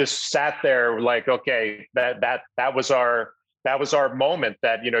 you just sat there like, okay, that was our moment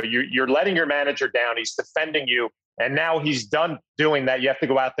that, you know, you're letting your manager down. He's defending you. And now he's done doing that. You have to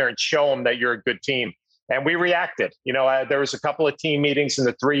go out there and show him that you're a good team. And we reacted. You know, there was a couple of team meetings in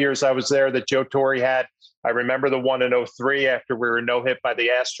the 3 years I was there that Joe Torre had. I remember the one in 2003 after we were no hit by the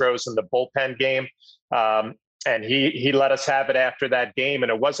Astros in the bullpen game. And he let us have it after that game.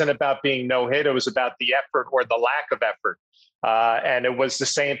 And it wasn't about being no hit. It was about the effort or the lack of effort. And it was the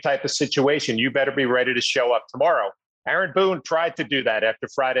same type of situation. You better be ready to show up tomorrow. Aaron Boone tried to do that after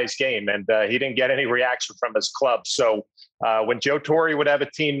Friday's game, and he didn't get any reaction from his club. So when Joe Torre would have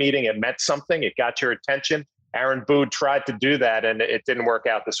a team meeting, it meant something. It got your attention. Aaron Boone tried to do that, and it didn't work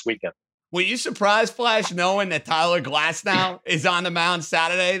out this weekend. Were you surprised, Flash, knowing that Tyler Glasnow is on the mound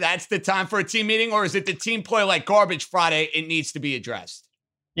Saturday? That's the time for a team meeting, or is it the team play like garbage Friday? It needs to be addressed.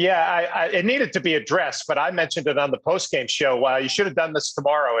 Yeah, it needed to be addressed, but I mentioned it on the postgame show. Well, you should have done this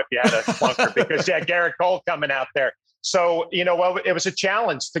tomorrow if you had a clunker because you had Garrett Cole coming out there. So, you know, well, it was a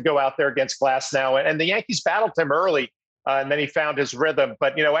challenge to go out there against Glasnow, and the Yankees battled him early, and then he found his rhythm.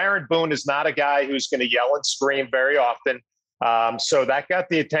 But, you know, Aaron Boone is not a guy who's going to yell and scream very often. So that got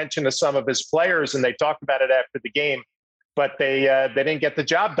the attention of some of his players, and they talked about it after the game, but they didn't get the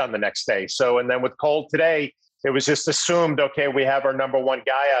job done the next day. So, and then with Cole today, it was just assumed, okay, we have our number one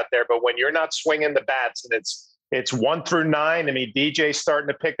guy out there. But when you're not swinging the bats and it's 1 through 9, I mean, DJ's starting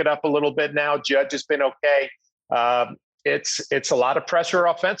to pick it up a little bit now. Judge has been okay. It's a lot of pressure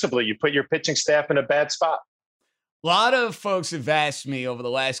offensively. You put your pitching staff in a bad spot. A lot of folks have asked me over the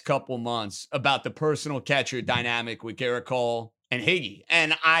last couple months about the personal catcher dynamic with Garrett Cole and Higgy.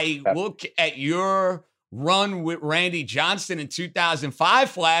 And I look at your run with Randy Johnson in 2005,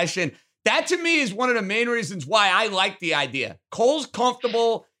 Flash, and that to me is one of the main reasons why I like the idea. Cole's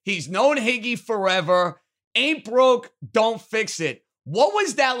comfortable. He's known Higgy forever. Ain't broke, don't fix it. What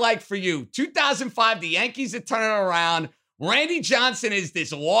was that like for you? 2005, the Yankees are turning around. Randy Johnson is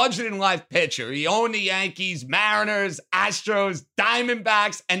this larger-than-life pitcher. He owned the Yankees, Mariners, Astros,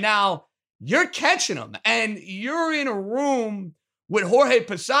 Diamondbacks, and now you're catching them. And you're in a room with Jorge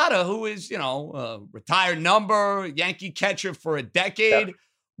Posada, who is, you know, a retired number, Yankee catcher for a decade. Yep.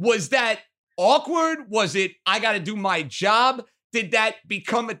 Was that awkward? Was it, I got to do my job? Did that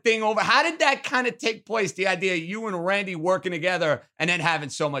become a thing over? How did that kind of take place, the idea of you and Randy working together and then having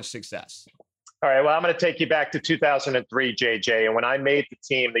so much success? All right, well, I'm going to take you back to 2003, JJ. And when I made the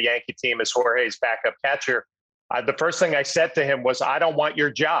team, the Yankee team as Jorge's backup catcher, the first thing I said to him was, I don't want your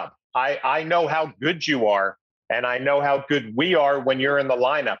job. I know how good you are, and I know how good we are when you're in the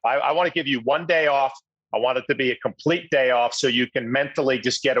lineup. I want to give you 1 day off. I want it to be a complete day off so you can mentally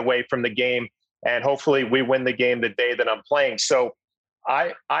just get away from the game. And hopefully we win the game the day that I'm playing. So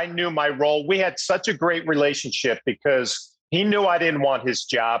I knew my role. We had such a great relationship because he knew I didn't want his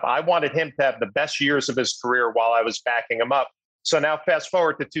job. I wanted him to have the best years of his career while I was backing him up. So now fast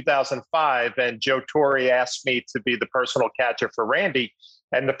forward to 2005, and Joe Torre asked me to be the personal catcher for Randy.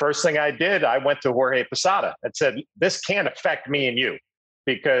 And the first thing I did, I went to Jorge Posada and said, this can't affect me and you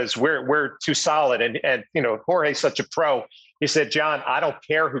because we're too solid. And Jorge's such a pro. He said, John, I don't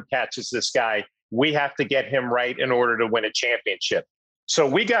care who catches this guy. We have to get him right in order to win a championship. So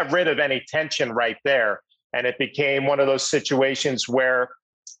we got rid of any tension right there. And it became one of those situations where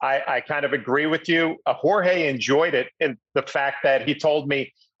I kind of agree with you. Jorge enjoyed it in the fact that he told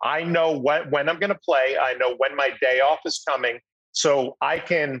me, I know when I'm going to play. I know when my day off is coming. So I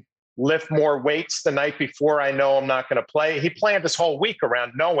can lift more weights the night before I know I'm not going to play. He planned his whole week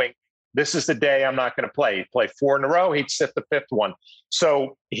around knowing this is the day I'm not going to play. He'd play 4 in a row. He'd sit the 5th one.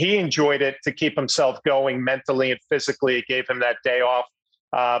 So he enjoyed it to keep himself going mentally and physically. It gave him that day off.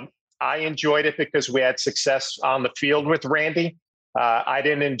 I enjoyed it because we had success on the field with Randy. I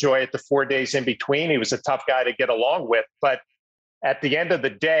didn't enjoy it the 4 days in between. He was a tough guy to get along with. But at the end of the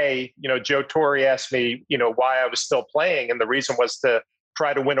day, Joe Torre asked me, why I was still playing. And the reason was to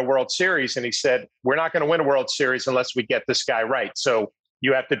try to win a World Series. And he said, we're not going to win a World Series unless we get this guy right. So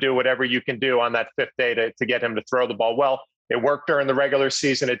you have to do whatever you can do on that 5th day to get him to throw the ball. Well, it worked during the regular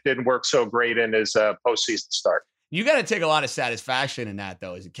season. It didn't work so great in his postseason start. You got to take a lot of satisfaction in that,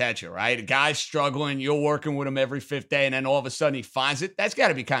 though, as a catcher, right? A guy's struggling, you're working with him every 5th day, and then all of a sudden he finds it. That's got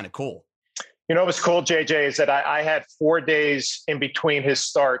to be kind of cool. What's cool, JJ, is that I had 4 days in between his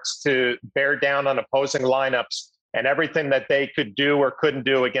starts to bear down on opposing lineups and everything that they could do or couldn't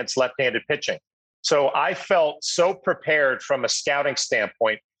do against left-handed pitching. So I felt so prepared from a scouting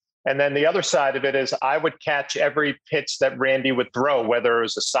standpoint. And then the other side of it is I would catch every pitch that Randy would throw, whether it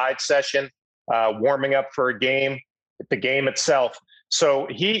was a side session, warming up for a game, the game itself. So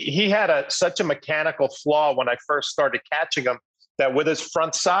he had such a mechanical flaw when I first started catching him that with his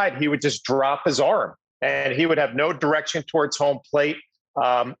front side, he would just drop his arm and he would have no direction towards home plate.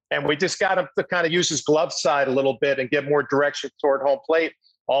 And we just got him to kind of use his glove side a little bit and get more direction toward home plate.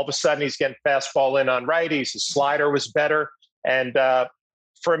 All of a sudden, he's getting fastball in on righties. His slider was better. And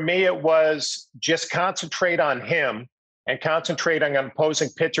for me, it was just concentrate on him and concentrating on opposing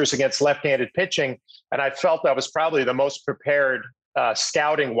pitchers against left-handed pitching. And I felt I was probably the most prepared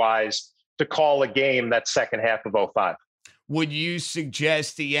scouting-wise to call a game that second half of 2005. Would you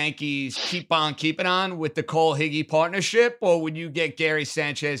suggest the Yankees keep on keeping on with the Cole-Higgy partnership, or would you get Gary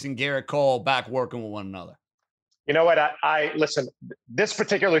Sanchez and Garrett Cole back working with one another? You know what? I listen, this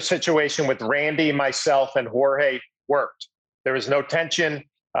particular situation with Randy, myself, and Jorge worked. There was no tension.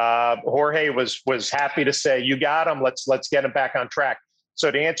 Jorge was happy to say, you got him. Let's get him back on track.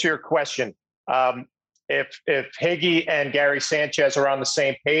 So to answer your question, if Higgy and Gary Sanchez are on the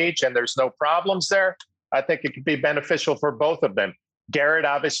same page and there's no problems there, I think it could be beneficial for both of them. Garrett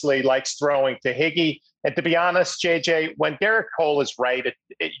obviously likes throwing to Higgy. And to be honest, JJ, when Garrett Cole is right,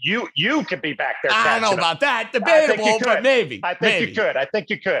 you could be back there. I don't know about that. Debatable, but maybe. I think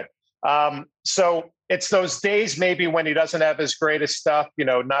you could. So it's those days maybe when he doesn't have his greatest stuff,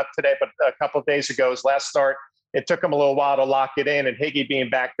 not today, but a couple of days ago, his last start, it took him a little while to lock it in, and Higgy being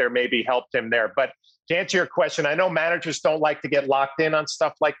back there maybe helped him there. But to answer your question, I know managers don't like to get locked in on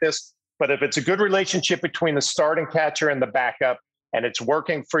stuff like this, but if it's a good relationship between the starting catcher and the backup, and it's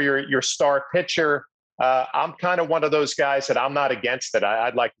working for your star pitcher, I'm kind of one of those guys that I'm not against it.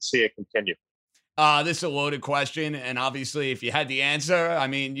 I'd like to see it continue. This is a loaded question, and obviously if you had the answer, I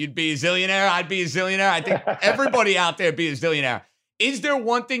mean, you'd be a zillionaire, I'd be a zillionaire. I think everybody out there would be a zillionaire. Is there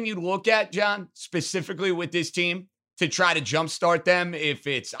one thing you'd look at, John, specifically with this team to try to jumpstart them? If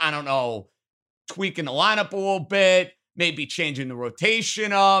it's, I don't know, tweaking the lineup a little bit, maybe changing the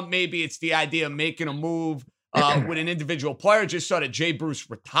rotation up, maybe it's the idea of making a move with an individual player. Just saw that Jay Bruce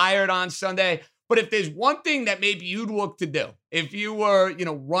retired on Sunday. But if there's one thing that maybe you'd look to do, if you were,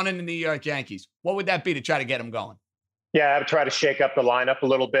 running the New York Yankees, what would that be to try to get them going? Yeah, I would try to shake up the lineup a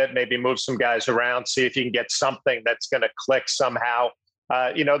little bit, maybe move some guys around, see if you can get something that's going to click somehow.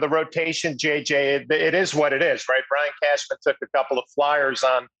 The rotation, JJ, it is what it is, right? Brian Cashman took a couple of flyers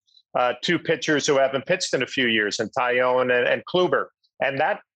on 2 pitchers who haven't pitched in a few years, and Tyone and Kluber. And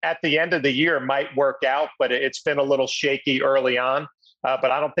that at the end of the year might work out, but it's been a little shaky early on.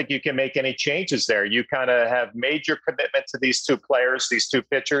 But I don't think you can make any changes there. You kind of have made your commitment to these 2 players, these 2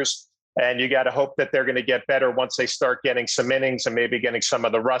 pitchers, and you got to hope that they're going to get better once they start getting some innings and maybe getting some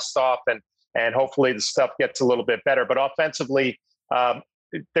of the rust off, and hopefully the stuff gets a little bit better. But offensively,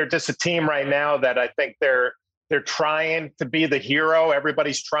 they're just a team right now that I think they're trying to be the hero.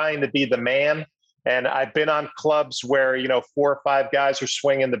 Everybody's trying to be the man. And I've been on clubs where, 4 or 5 guys are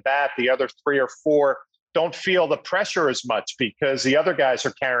swinging the bat. The other 3 or 4 don't feel the pressure as much because the other guys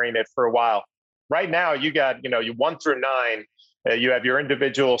are carrying it for a while. Right now, you got, you 1 through 9, You have your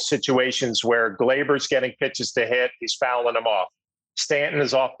individual situations where Glaber's getting pitches to hit. He's fouling them off. Stanton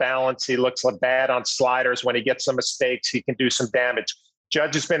is off balance. He looks bad on sliders. When he gets some mistakes, he can do some damage.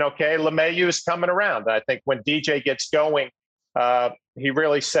 Judge has been okay. LeMahieu is coming around. I think when DJ gets going, he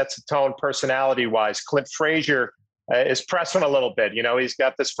really sets a tone personality-wise. Clint Frazier is pressing a little bit. He's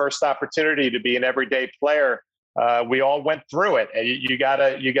got this first opportunity to be an everyday player. We all went through it. You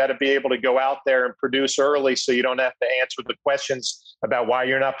gotta be able to go out there and produce early, so you don't have to answer the questions about why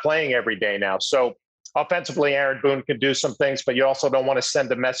you're not playing every day now. So offensively, Aaron Boone can do some things, but you also don't want to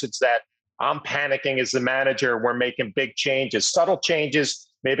send a message that I'm panicking as the manager. We're making big changes, subtle changes,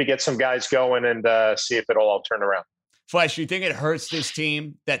 maybe get some guys going and see if it'll all turn around. Flesh, you think it hurts this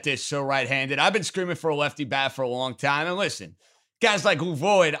team that they're so right-handed? I've been screaming for a lefty bat for a long time. And listen, guys like Lou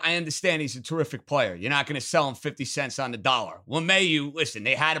Void, I understand he's a terrific player. You're not going to sell him 50 cents on the dollar. LeMahieu, listen,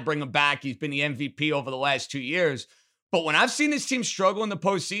 they had to bring him back. He's been the MVP over the last 2 years. But when I've seen this team struggle in the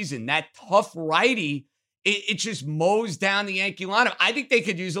postseason, that tough righty, it just mows down the Yankee lineup. I think they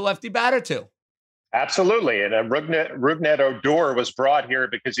could use a lefty batter too. Absolutely. And Rougned Odor was brought here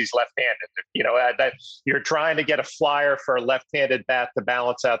because he's left-handed. You're trying to get a flyer for a left-handed bat to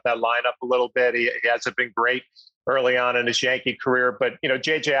balance out that lineup a little bit. He hasn't been great early on in his Yankee career. But,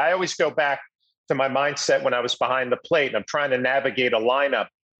 JJ, I always go back to my mindset when I was behind the plate and I'm trying to navigate a lineup.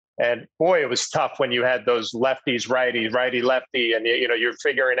 And boy, it was tough when you had those lefties, righties, righty, lefty, and you're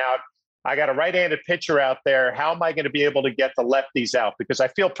figuring out, I got a right-handed pitcher out there. How am I going to be able to get the lefties out? Because I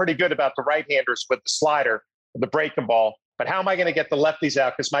feel pretty good about the right-handers with the slider, the breaking ball. But how am I going to get the lefties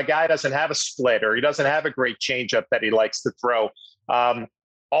out? Because my guy doesn't have a split or he doesn't have a great changeup that he likes to throw.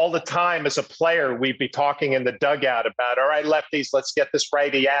 All the time as a player, we'd be talking in the dugout about, all right, lefties, let's get this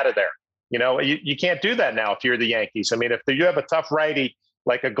righty out of there. You can't do that now if you're the Yankees. I mean, if you have a tough righty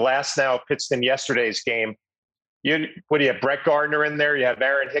like a Glasnow pitched in yesterday's game, you have Brett Gardner in there, you have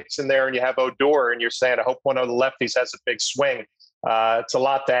Aaron Hicks in there, and you have Odor, and you're saying, I hope one of the lefties has a big swing. It's a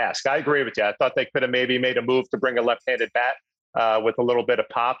lot to ask. I agree with you. I thought they could have maybe made a move to bring a left-handed bat with a little bit of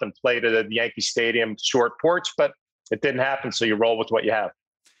pop and play to the Yankee Stadium short porch, but it didn't happen, so you roll with what you have.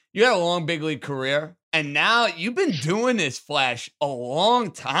 You had a long big league career, and now you've been doing this, Flash, a long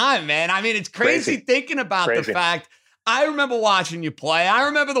time, man. I mean, it's crazy. Thinking about the fact I remember watching you play. I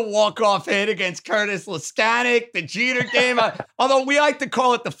remember the walk-off hit against Curtis Laskanik, the Jeter game. Although we like to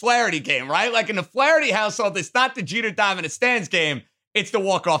call it the Flaherty game, right? Like in the Flaherty household, it's not the Jeter dive in the stands game. It's the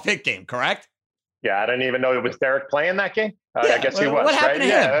walk-off hit game, correct? Yeah, I didn't even know it was Derek playing that game. I guess he was. What happened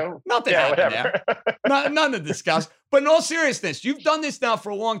right? to him? Nothing happened there. None to discuss. But in all seriousness, you've done this now for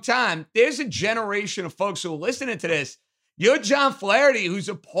a long time. There's a generation of folks who are listening to this. You're John Flaherty, who's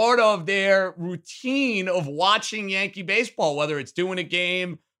a part of their routine of watching Yankee baseball, whether it's doing a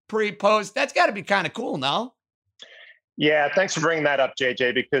game, pre-post. That's got to be kind of cool, no? Yeah, thanks for bringing that up,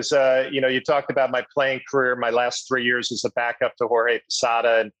 JJ, because, you talked about my playing career, my last 3 years as a backup to Jorge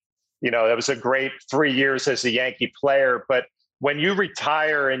Posada. And, that was a great 3 years as a Yankee player. But when you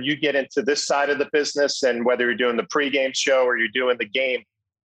retire and you get into this side of the business, and whether you're doing the pregame show or you're doing the game,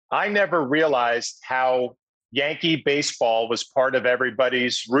 I never realized how Yankee baseball was part of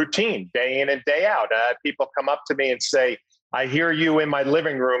everybody's routine day in and day out. People come up to me and say, I hear you in my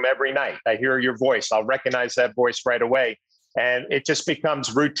living room every night. I hear your voice. I'll recognize that voice right away. And it just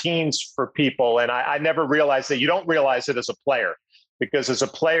becomes routines for people. And I never realized that. You don't realize it as a player, because as a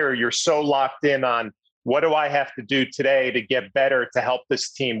player, you're so locked in on what do I have to do today to get better to help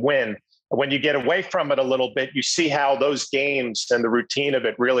this team win. When you get away from it a little bit, you see how those games and the routine of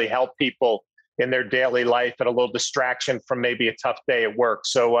it really help people in their daily life and a little distraction from maybe a tough day at work.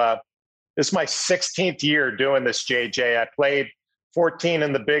 So this is my 16th year doing this, JJ. I played 14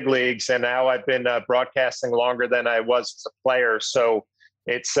 in the big leagues, and now I've been broadcasting longer than I was as a player. So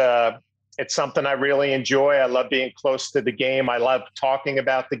it's something I really enjoy. I love being close to the game. I love talking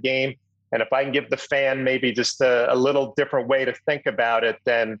about the game. And if I can give the fan maybe just a little different way to think about it,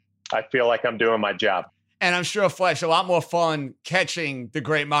 then I feel like I'm doing my job. And I'm sure, Flesh, a lot more fun catching the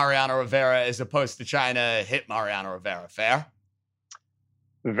great Mariano Rivera as opposed to trying to hit Mariano Rivera. Fair?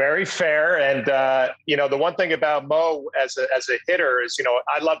 Very fair. And, the one thing about Mo as a hitter is,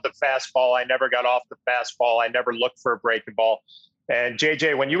 I love the fastball. I never got off the fastball. I never looked for a breaking ball. And,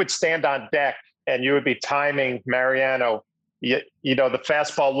 JJ, when you would stand on deck and you would be timing Mariano, the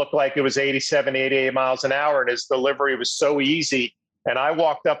fastball looked like it was 87, 88 miles an hour, and his delivery was so easy. And I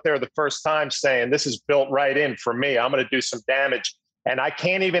walked up there the first time saying, this is built right in for me. I'm going to do some damage. And I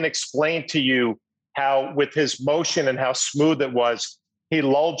can't even explain to you how, with his motion and how smooth it was, he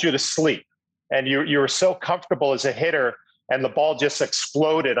lulled you to sleep. And you were so comfortable as a hitter, and the ball just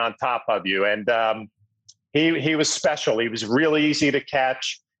exploded on top of you. And he was special. He was really easy to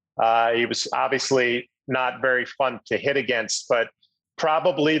catch. He was obviously not very fun to hit against, but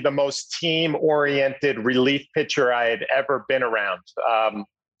probably the most team-oriented relief pitcher I had ever been around.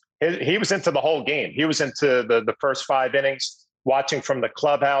 He was into the whole game. He was into the first 5 innings, watching from the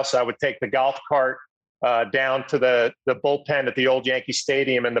clubhouse. I would take the golf cart down to the bullpen at the old Yankee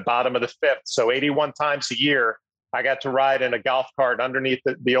Stadium in the bottom of the 5th. So 81 times a year, I got to ride in a golf cart underneath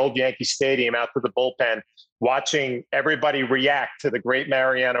the old Yankee Stadium out to the bullpen, watching everybody react to the great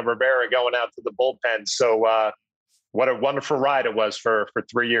Mariano Rivera going out to the bullpen. So what a wonderful ride it was for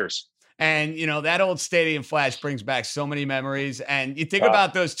 3 years. And, that old stadium flash brings back so many memories. And you think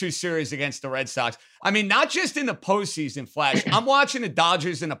about those 2 series against the Red Sox. I mean, not just in the postseason flash. I'm watching the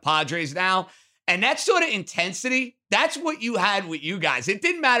Dodgers and the Padres now. And that sort of intensity, that's what you had with you guys. It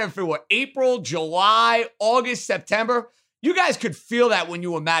didn't matter if it were April, July, August, September. You guys could feel that when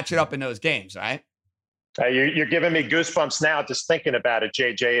you were matching up in those games, right? You're giving me goosebumps now just thinking about it,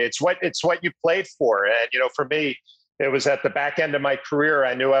 JJ. It's what you played for. And, for me, it was at the back end of my career.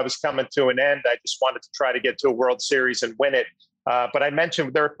 I knew I was coming to an end. I just wanted to try to get to a World Series and win it. But I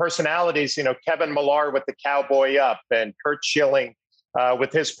mentioned there are personalities, Kevin Millar with the Cowboy Up and Curt Schilling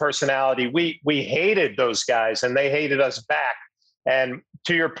with his personality. We hated those guys and they hated us back. And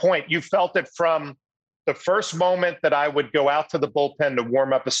to your point, you felt it from the first moment that I would go out to the bullpen to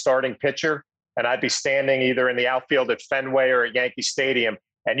warm up a starting pitcher, and I'd be standing either in the outfield at Fenway or at Yankee Stadium,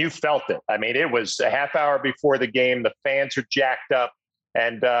 and you felt it. I mean, it was a half hour before the game. The fans are jacked up,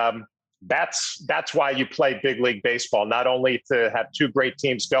 and that's why you play big league baseball, not only to have 2 great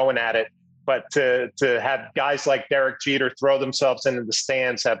teams going at it, but to have guys like Derek Jeter throw themselves into the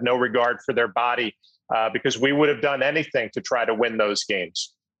stands, have no regard for their body, because we would have done anything to try to win those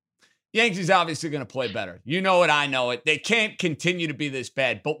games. Yankees obviously going to play better. You know it, I know it. They can't continue to be this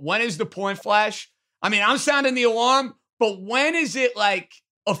bad. But when is the point flash? I mean, I'm sounding the alarm, but when is it like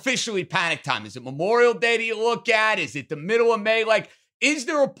officially panic time? Is it Memorial Day that you look at? Is it the middle of May? Like, is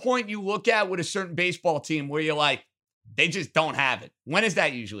there a point you look at with a certain baseball team where you're like, they just don't have it? When is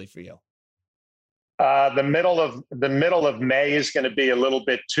that usually for you? The middle of May is going to be a little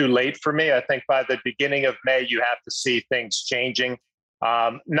bit too late for me. I think by the beginning of May, you have to see things changing.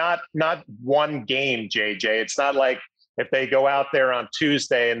 Not one game, JJ. It's not like if they go out there on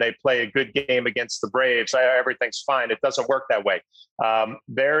Tuesday and they play a good game against the Braves, everything's fine. It doesn't work that way.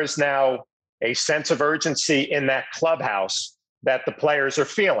 There is now a sense of urgency in that clubhouse that the players are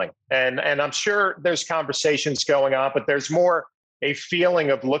feeling. And I'm sure there's conversations going on, but there's more a feeling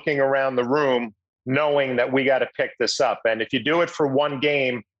of looking around the room, knowing that we got to pick this up. And if you do it for one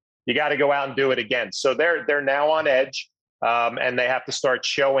game, you got to go out and do it again. So they're now on edge. And they have to start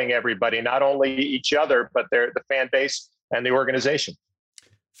showing everybody, not only each other, but the fan base and the organization.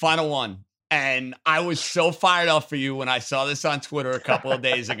 Final one. And I was so fired up for you when I saw this on Twitter a couple of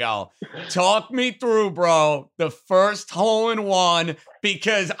days ago. Talk me through, bro, the first hole-in-one,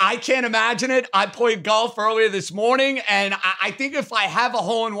 because I can't imagine it. I played golf earlier this morning, and I think if I have a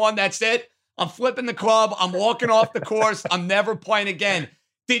hole-in-one, that's it. I'm flipping the club. I'm walking off the course. I'm never playing again.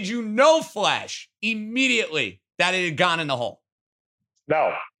 Did you know, Flash, immediately that it had gone in the hole?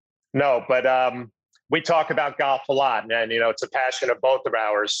 No, but we talk about golf a lot, and it's a passion of both of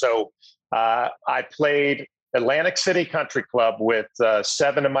ours. So I played Atlantic City Country Club with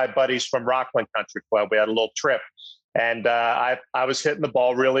 7 of my buddies from Rockland Country Club. We had a little trip, and I was hitting the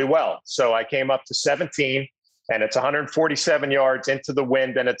ball really well. So I came up to 17, and it's 147 yards into the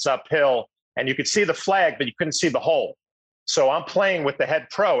wind, and it's uphill, and you could see the flag, but you couldn't see the hole. So I'm playing with the head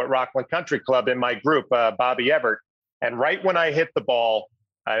pro at Rockland Country Club in my group, Bobby Everett. And right when I hit the ball,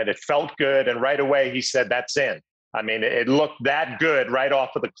 it felt good. And right away, he said, that's in. I mean, it looked that good right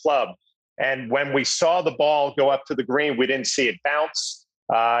off of the club. And when we saw the ball go up to the green, we didn't see it bounce.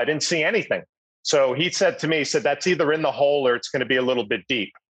 I didn't see anything. So he said to me, that's either in the hole or it's going to be a little bit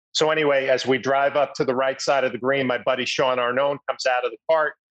deep. So anyway, as we drive up to the right side of the green, my buddy Sean Arnone comes out of the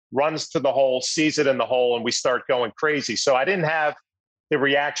cart, runs to the hole, sees it in the hole, and we start going crazy. So I didn't have the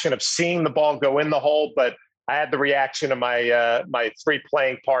reaction of seeing the ball go in the hole, but I had the reaction of my 3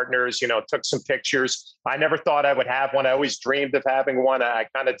 playing partners, took some pictures. I never thought I would have one. I always dreamed of having one. I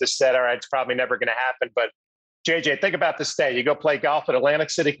kind of just said, all right, it's probably never going to happen. But JJ, think about this day. You go play golf at Atlantic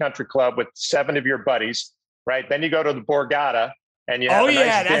City Country Club with 7 of your buddies, right? Then you go to the Borgata. And you have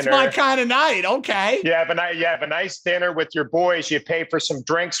that's my kind of night. Okay. You have a nice dinner with your boys. You pay for some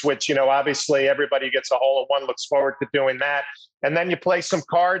drinks, which, obviously everybody who gets a hole-in-one looks forward to doing that. And then you play some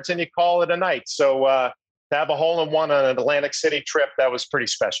cards and you call it a night. So to have a hole-in-one on an Atlantic City trip, that was pretty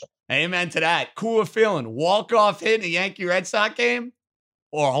special. Amen to that. Cooler feeling. Walk-off hit in a Yankee Red Sox game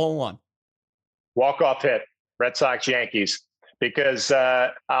or hole-in-one? walk-off hit, Red Sox, Yankees, because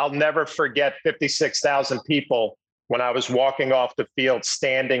I'll never forget 56,000 people when I was walking off the field,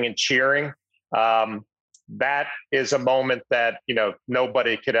 standing and cheering. That is a moment that,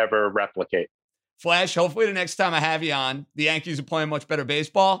 nobody could ever replicate. Flash, hopefully the next time I have you on, the Yankees are playing much better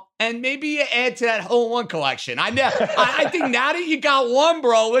baseball, and maybe you add to that hole-in-one collection. I think now that you got one,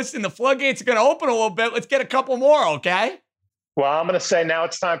 bro, listen, the floodgates are going to open a little bit. Let's get a couple more, okay? Well, I'm going to say now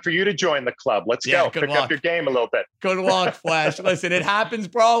it's time for you to join the club. Let's go. Pick up your game a little bit. Good luck, Flash. Listen, it happens,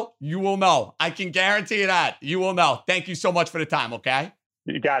 bro. You will know. I can guarantee you that. You will know. Thank you so much for the time, okay?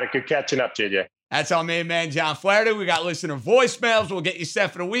 You got it. Good catching up, JJ. That's our main man, John Flaherty. We got listener voicemails. We'll get you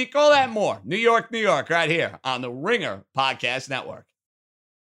set for the week. All that more. New York, right here on the Ringer Podcast Network.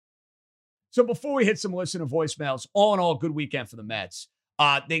 So before we hit some listener voicemails, all in all, good weekend for the Mets.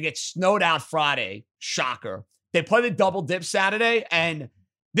 They get snowed out Friday. Shocker. They play the double dip Saturday, and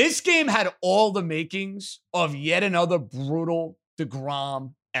this game had all the makings of yet another brutal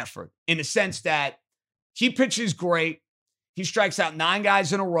DeGrom effort in the sense that he pitches great. He strikes out 9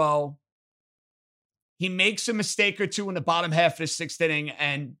 guys in a row. He makes a mistake or two in the bottom half of the 6th inning,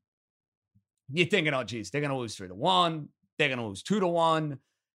 and you're thinking, oh, geez, they're going to lose 3-1. They're going to lose 2-1.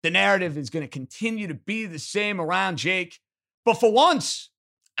 The narrative is going to continue to be the same around Jake. But for once,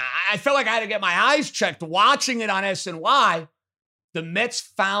 I felt like I had to get my eyes checked watching it on SNY. The Mets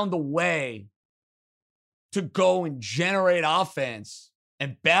found a way to go and generate offense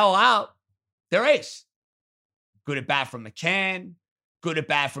and bail out their ace. Good at bat from McCann. Good at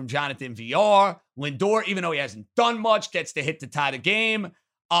bat from Jonathan VR. Lindor, even though he hasn't done much, gets to hit to tie the game.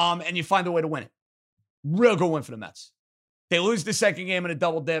 And you find a way to win it. Real good win for the Mets. They lose the second game in a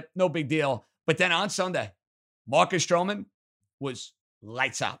double dip. No big deal. But then on Sunday, Marcus Stroman was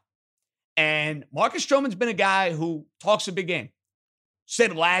lights out. And Marcus Stroman's been a guy who talks a big game.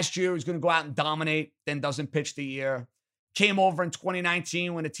 Said last year he was going to go out and dominate, then doesn't pitch the year. Came over in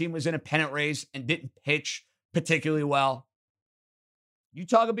 2019 when the team was in a pennant race and didn't pitch particularly well. You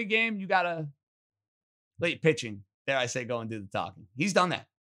talk a big game, you got to let pitching, dare I say, go and do the talking. He's done that.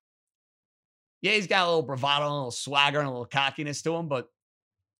 Yeah, he's got a little bravado, a little swagger, and a little cockiness to him, but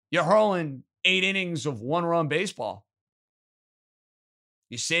you're hurling 8 innings of 1-run baseball.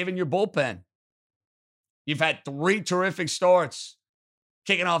 You're saving your bullpen. You've had 3 terrific starts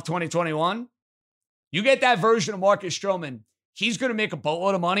kicking off 2021. You get that version of Marcus Stroman, he's going to make a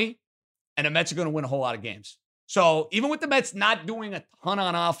boatload of money, and the Mets are going to win a whole lot of games. So even with the Mets not doing a ton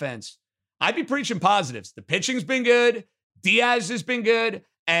on offense, I'd be preaching positives. The pitching's been good. Diaz has been good.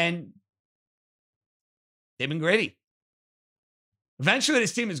 And they've been gritty. Eventually,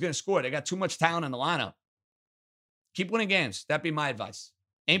 this team is going to score. They got too much talent in the lineup. Keep winning games. That'd be my advice.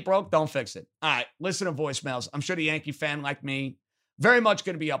 Ain't broke, don't fix it. All right, listen to voicemails. I'm sure the Yankee fan like me, very much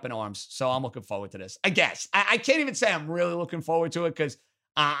going to be up in arms. So I'm looking forward to this. I guess. I can't even say I'm really looking forward to it because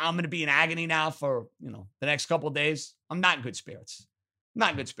I'm going to be in agony now for, the next couple of days. I'm not in good spirits.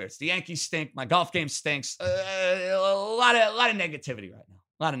 Not in good spirits. The Yankees stink. My golf game stinks. A lot of negativity right now.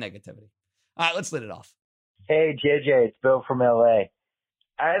 A lot of negativity. All right, let's lit it off. Hey, JJ, it's Bill from LA.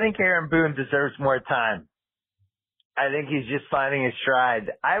 I think Aaron Boone deserves more time. I think he's just finding his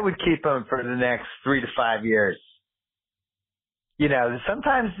stride. I would keep him for the next 3 to 5 years.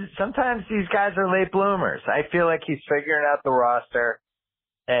 Sometimes these guys are late bloomers. I feel like he's figuring out the roster.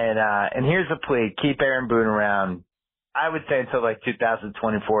 And here's a plea. Keep Aaron Boone around. I would say until like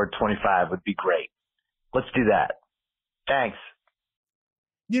 2024, 25 would be great. Let's do that. Thanks.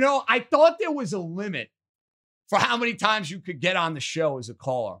 I thought there was a limit for how many times you could get on the show as a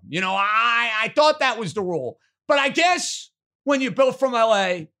caller. I thought that was the rule. But I guess when you're built from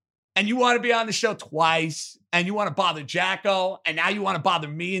LA and you want to be on the show twice and you want to bother Jacko and now you want to bother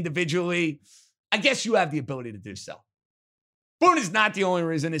me individually, I guess you have the ability to do so. Boone is not the only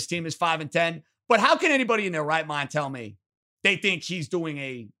reason this team is 5-10, but how can anybody in their right mind tell me they think he's doing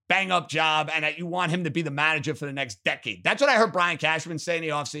a bang-up job and that you want him to be the manager for the next decade? That's what I heard Brian Cashman say in the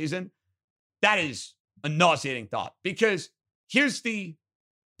offseason. That is a nauseating thought because here's the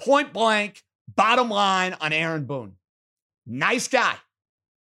point-blank bottom line on Aaron Boone. Nice guy.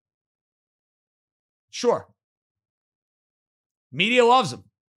 Sure. Media loves him.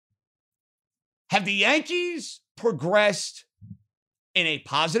 Have the Yankees progressed in a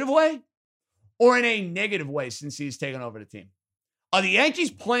positive way or in a negative way since he's taken over the team? Are the Yankees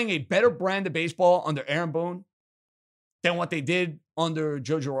playing a better brand of baseball under Aaron Boone than what they did under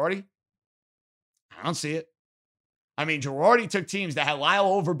Joe Girardi? I don't see it. I mean, Girardi took teams that had Lyle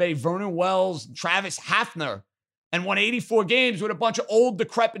Overbay, Vernon Wells, Travis Hafner, and won 84 games with a bunch of old,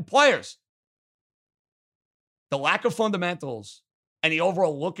 decrepit players. The lack of fundamentals and the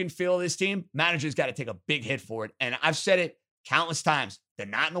overall look and feel of this team, manager's got to take a big hit for it. And I've said it countless times. They're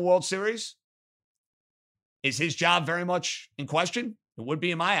not in the World Series. Is his job very much in question? It would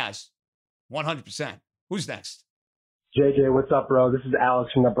be in my eyes. 100%. Who's next? JJ, what's up, bro? This is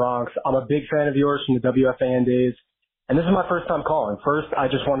Alex from the Bronx. I'm a big fan of yours from the WFAN days, and this is my first time calling. First, I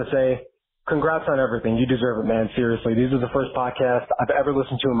just want to say congrats on everything. You deserve it, man. Seriously. These are the first podcast I've ever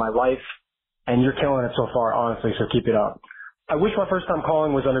listened to in my life, and you're killing it so far, honestly, so keep it up. I wish my first time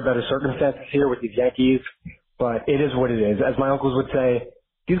calling was under better circumstances here with these Yankees, but it is what it is. As my uncles would say,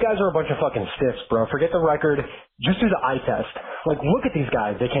 these guys are a bunch of fucking stiffs, bro. Forget the record. Just do the eye test. Like, look at these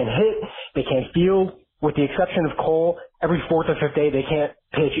guys. They can't hit. They can't field. With the exception of Cole, every fourth or fifth day, they can't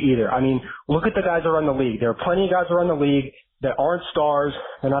pitch either. I mean, look at the guys around the league. There are plenty of guys around the league that aren't stars.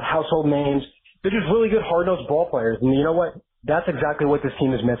 They're not household names. They're just really good, hard-nosed ball players. And you know what? That's exactly what this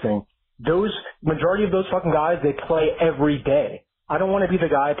team is missing. Majority of those fucking guys, they play every day. I don't want to be the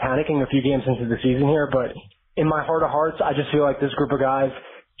guy panicking a few games into the season here, but in my heart of hearts, I just feel like this group of guys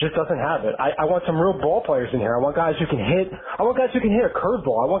just doesn't have it. I want some real ball players in here. I want guys who can hit. I want guys who can hit a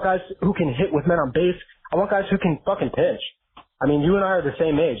curveball. I want guys who can hit with men on base. I want guys who can fucking pitch. I mean, you and I are the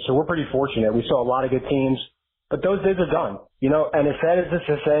same age, so we're pretty fortunate. We saw a lot of good teams, but those days are done, you know, and as sad as this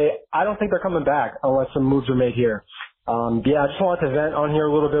is to say, I don't think they're coming back unless some moves are made here. I just wanted to vent on here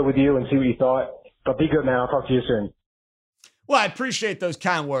a little bit with you and see what you thought, but be good, man. I'll talk to you soon. Well, I appreciate those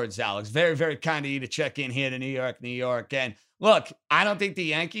kind words, Alex. Very, very kind of you to check in here to New York, New York. And look, I don't think the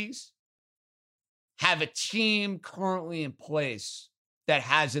Yankees have a team currently in place that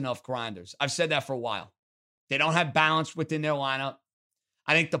has enough grinders. I've said that for a while. They don't have balance within their lineup.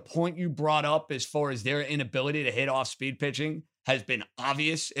 I think the point you brought up as far as their inability to hit off-speed pitching has been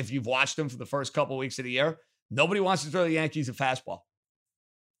obvious if you've watched them for the first couple of weeks of the year. Nobody wants to throw the Yankees a fastball.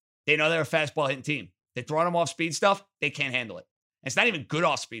 They know they're a fastball hitting team. They're throwing them off-speed stuff. They can't handle it. And it's not even good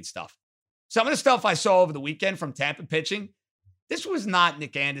off-speed stuff. Some of the stuff I saw over the weekend from Tampa pitching, this was not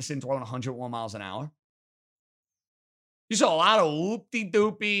Nick Anderson throwing 101 miles an hour. You saw a lot of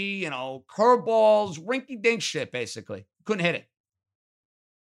whoop-de-doopy, curveballs, rinky-dink shit, basically. Couldn't hit it.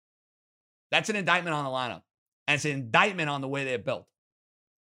 That's an indictment on the lineup. And it's an indictment on the way they're built.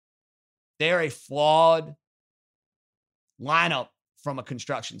 They're a flawed lineup from a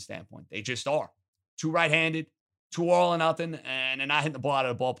construction standpoint. They just are. 2 right-handed, 2 all or nothing, and they're not hitting the ball out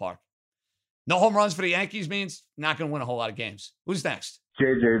of the ballpark. No home runs for the Yankees means not going to win a whole lot of games. Who's next?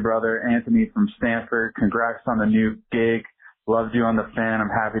 JJ, brother, Anthony from Stanford. Congrats on the new gig. Loved you on the Fan. I'm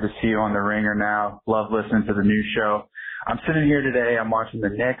happy to see you on the Ringer now. Love listening to the new show. I'm sitting here today. I'm watching the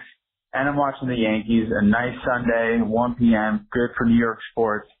Knicks and I'm watching the Yankees. A nice Sunday, 1 p.m. Good for New York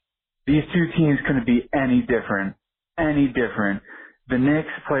sports. These two teams couldn't be any different. Any different. The Knicks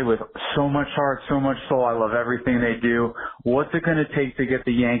play with so much heart, so much soul. I love everything they do. What's it going to take to get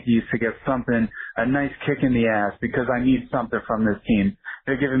the Yankees to get something, a nice kick in the ass? Because I need something from this team.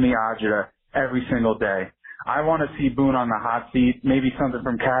 They're giving me agita every single day. I want to see Boone on the hot seat, maybe something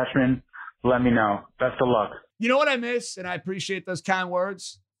from Cashman. Let me know. Best of luck. You know what I miss, and I appreciate those kind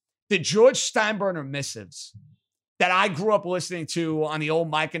words? The George Steinbrenner missives that I grew up listening to on the old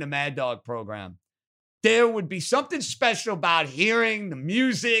Mike and the Mad Dog program. There would be something special about hearing the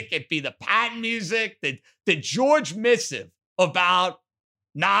music. It'd be the Patton music, the George missive about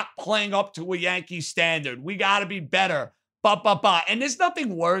not playing up to a Yankee standard. We got to be better. And there's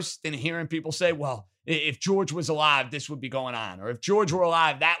nothing worse than hearing people say, well, if George was alive, this would be going on. Or if George were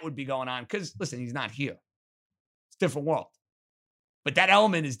alive, that would be going on. Because, listen, he's not here. It's a different world. But that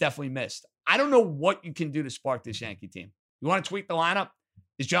element is definitely missed. I don't know what you can do to spark this Yankee team. You want to tweak the lineup?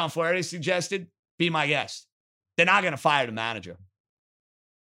 As John Flaherty suggested, be my guest. They're not going to fire the manager.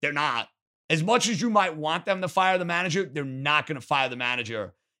 They're not. As much as you might want them to fire the manager, they're not going to fire the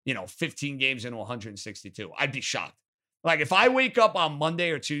manager, 15 games into 162. I'd be shocked. Like, if I wake up on Monday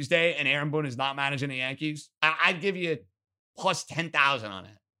or Tuesday and Aaron Boone is not managing the Yankees, I'd give you plus 10,000 on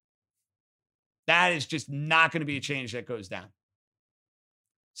it. That is just not going to be a change that goes down.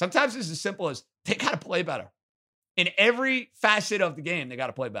 Sometimes it's as simple as they got to play better. In every facet of the game, they got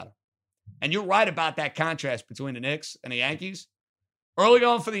to play better. And you're right about that contrast between the Knicks and the Yankees. Early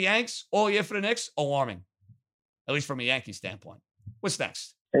going for the Yanks, all year for the Knicks, alarming. At least from a Yankee standpoint. What's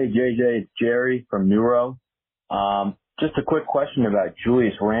next? Hey, JJ, it's Jerry from Neuro. Just a quick question about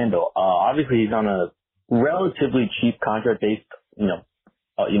Julius Randle. Obviously, he's on a relatively cheap contract based,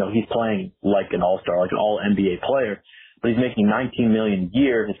 he's playing like an all-star, like an all-NBA player, but he's making $19 million a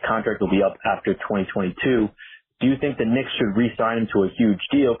year. His contract will be up after 2022. Do you think the Knicks should re-sign him to a huge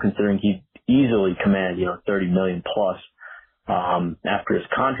deal, considering he easily command, $30 million plus after his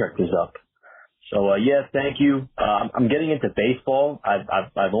contract is up? So yeah, thank you. I'm getting into baseball.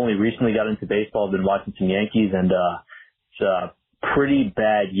 I've only recently got into baseball. I've been watching some Yankees, and it's a pretty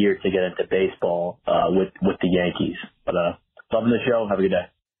bad year to get into baseball with the Yankees. But loving the show. Have a good day.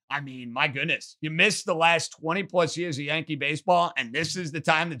 I mean, my goodness, you missed the last 20 plus years of Yankee baseball, and this is the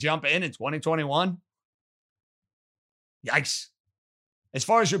time to jump in 2021. Yikes. As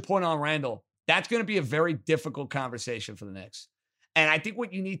far as your point on Randall, that's going to be a very difficult conversation for the Knicks. And I think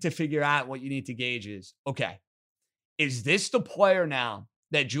what you need to figure out, what you need to gauge is, okay, is this the player now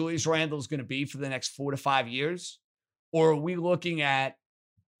that Julius Randle is going to be for the next 4 to 5 years? Or are we looking at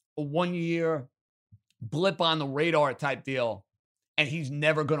a 1-year blip on the radar type deal and he's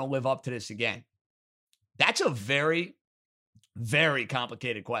never going to live up to this again? That's a very, very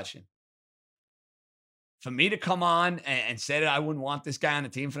complicated question. For me to come on and say that I wouldn't want this guy on the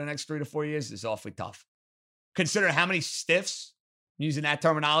team for the next 3 to 4 years is awfully tough. Consider how many stiffs, using that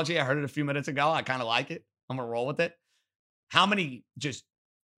terminology, I heard it a few minutes ago. I kind of like it. I'm going to roll with it. How many just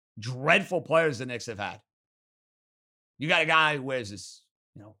dreadful players the Knicks have had. You got a guy who wears his,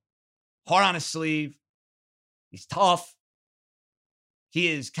 heart on his sleeve. He's tough.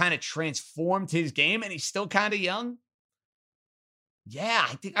 He has kind of transformed his game, and he's still kind of young. Yeah,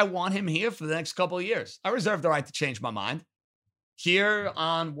 I think I want him here for the next couple of years. I reserve the right to change my mind. Here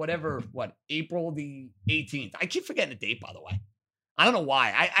on April the 18th. I keep forgetting the date, by the way. I don't know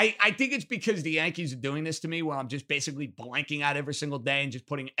why. I think it's because the Yankees are doing this to me where I'm just basically blanking out every single day and just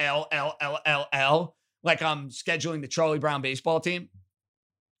putting L, like I'm scheduling the Charlie Brown baseball team.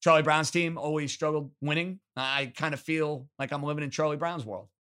 Charlie Brown's team always struggled winning. I kind of feel like I'm living in Charlie Brown's world.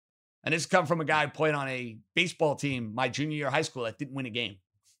 And this has come from a guy who played on a baseball team my junior year of high school that didn't win a game.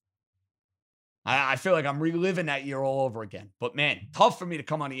 I feel like I'm reliving that year all over again. But man, tough for me to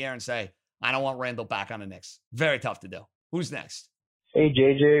come on the air and say, I don't want Randall back on the Knicks. Very tough to do. Who's next? Hey,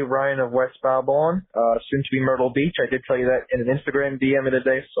 JJ, Ryan of West Balboa, soon to be Myrtle Beach. I did tell you that in an Instagram DM of the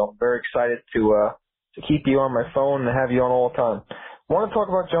day, so I'm very excited to keep you on my phone and have you on all the time. I want to talk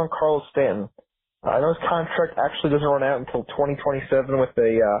about Giancarlo Stanton. I know his contract actually doesn't run out until 2027 with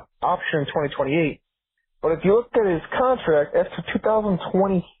a option in 2028. But if you look at his contract, after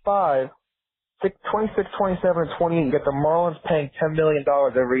 2025, 26, 27, and 28, you get the Marlins paying $10 million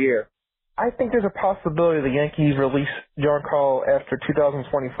every year. I think there's a possibility the Yankees release Giancarlo after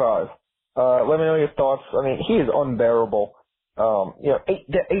 2025. Let me know your thoughts. I mean, he is unbearable. 8-0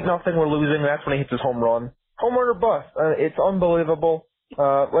 we're losing. That's when he hits his home run. Home run or bust. It's unbelievable.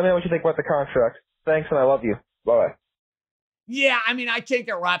 Let me know what you think about the contract. Thanks, and I love you. Bye. Yeah, I mean, I can't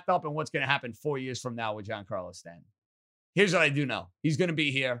get wrapped up in what's going to happen 4 years from now with Giancarlo Stanton. Here's what I do know. He's going to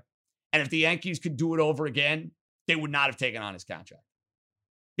be here. And if the Yankees could do it over again, they would not have taken on his contract.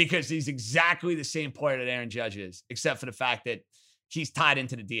 Because he's exactly the same player that Aaron Judge is, except for the fact that he's tied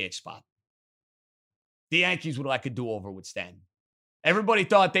into the DH spot. The Yankees would like a do-over with Stanton. Everybody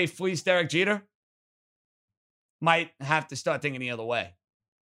thought they fleeced Derek Jeter. Might have to start thinking the other way.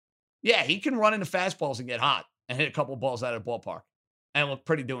 Yeah, he can run into fastballs and get hot and hit a couple balls out of the ballpark and look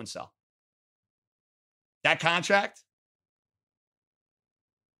pretty doing so. That contract,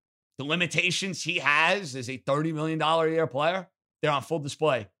 the limitations he has as a $30 million a year player, they're on full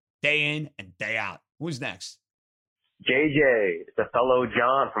display day in and day out. Who's next? JJ, the fellow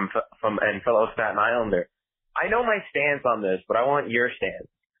John from and fellow Staten Islander. I know my stance on this, but I want your stance.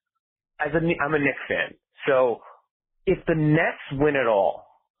 I'm a Knicks fan, so if the Nets win it all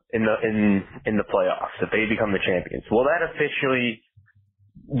in the playoffs, if they become the champions, will that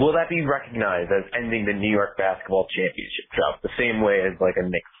be recognized as ending the New York basketball championship drought the same way as like a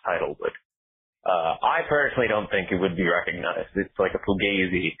Knicks title would? I personally don't think it would be recognized. It's like a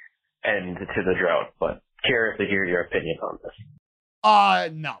fugazi end to the drought, but curious to hear your opinion on this.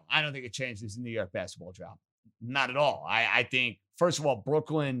 No, I don't think it changes the New York basketball drought. Not at all. I think, first of all,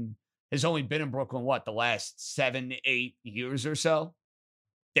 Brooklyn has only been in Brooklyn, the last 7-8 years or so?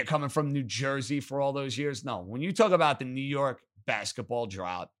 They're coming from New Jersey for all those years. No, when you talk about the New York basketball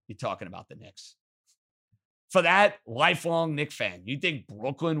drought, you're talking about the Knicks. For that lifelong Knicks fan, you think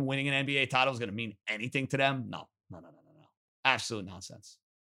Brooklyn winning an NBA title is going to mean anything to them? No. Absolute nonsense.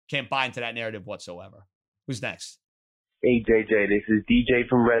 Can't buy into that narrative whatsoever. Who's next? Hey, JJ, this is DJ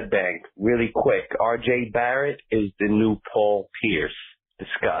from Red Bank. Really quick, RJ Barrett is the new Paul Pierce.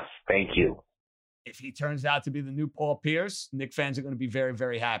 Discuss. Thank you. If he turns out to be the new Paul Pierce, Knicks fans are going to be very,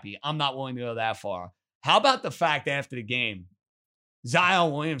 very happy. I'm not willing to go that far. How about the fact after the game,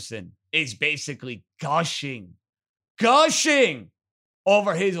 Zion Williamson is basically gushing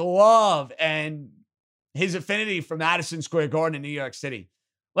over his love and his affinity for Madison Square Garden in New York City.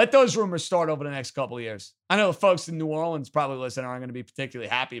 Let those rumors start over the next couple of years. I know the folks in New Orleans probably listening aren't going to be particularly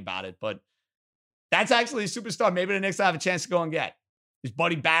happy about it, but That's actually a superstar. Maybe the Knicks will have a chance to go and get. His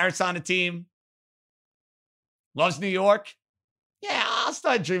buddy Barrett's on the team. Loves New York. Yeah, I'll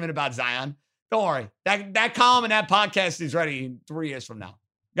start dreaming about Zion. Don't worry. That column and that podcast is ready 3 years from now.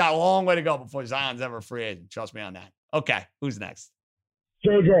 Got a long way to go before Zion's ever a free agent. Trust me on that. Okay, who's next?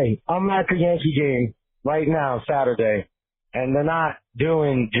 JJ, I'm at the Yankee game right now, Saturday, and they're not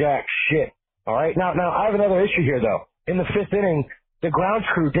doing jack shit. All right? Now, I have another issue here, though. In the 5th inning, the grounds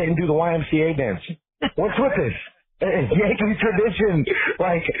crew didn't do the YMCA dance. What's with this? Yankee tradition.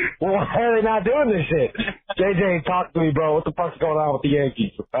 Like, why are they not doing this shit? JJ, talk to me, bro. What the fuck's going on with the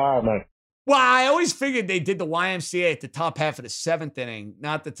Yankees? All right, man. Well, I always figured they did the YMCA at the top half of the 7th inning,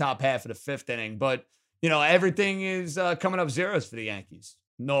 not the top half of the 5th inning. But, everything is coming up zeros for the Yankees.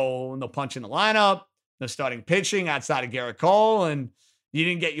 No punch in the lineup, no starting pitching outside of Garrett Cole, and you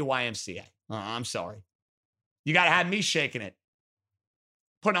didn't get your YMCA. I'm sorry. You got to have me shaking it,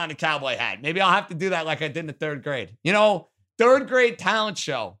 putting on the cowboy hat. Maybe I'll have to do that like I did in the 3rd grade. 3rd grade talent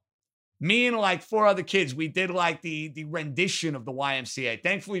show. Me and like 4 other kids, we did like the rendition of the YMCA.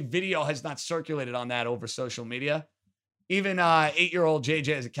 Thankfully, video has not circulated on that over social media. Even 8-year-old JJ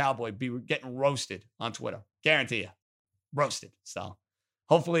as a cowboy be getting roasted on Twitter. Guarantee you. Roasted. So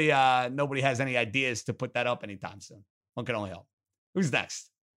hopefully nobody has any ideas to put that up anytime soon. One can only hope. Who's next?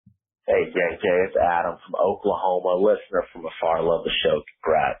 Hey, JJ, it's Adam from Oklahoma, listener from afar. Love the show.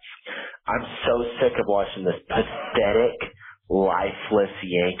 Congrats. I'm so sick of watching this pathetic, lifeless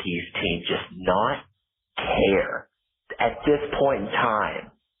Yankees team just not care. At this point in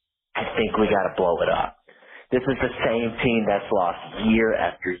time, I think we got to blow it up. This is the same team that's lost year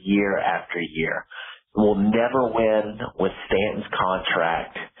after year after year. We'll never win with Stanton's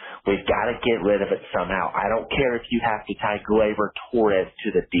contract. We've got to get rid of it somehow. I don't care if you have to tie Gleyber Torres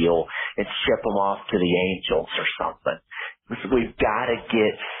to the deal and ship him off to the Angels or something. We've got to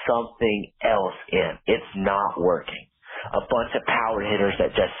get something else in. It's not working. A bunch of power hitters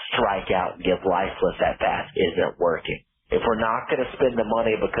that just strike out and give lifeless at-bats isn't working. If we're not going to spend the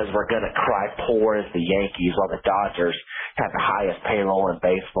money because we're going to cry poor as the Yankees while the Dodgers have the highest payroll in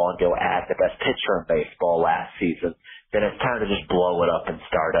baseball and go add the best pitcher in baseball last season, then it's time to just blow it up and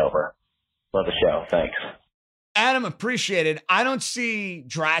start over. Love the show. Thanks. Adam, appreciate it. I don't see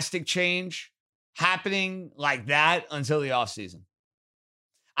drastic change happening like that until the offseason.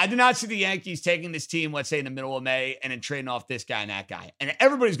 I do not see the Yankees taking this team, let's say, in the middle of May and then trading off this guy and that guy. And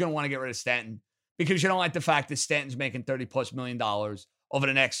everybody's going to want to get rid of Stanton because you don't like the fact that Stanton's making $30+ million over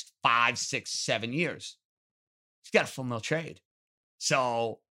the next 5, 6, 7 years. He's got a full mill trade.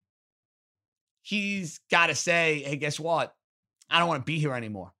 So he's got to say, hey, guess what? I don't want to be here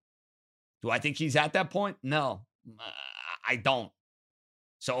anymore. Do I think he's at that point? No, I don't.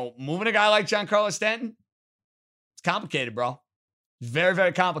 So moving a guy like Giancarlo Stanton, it's complicated, bro. It's very,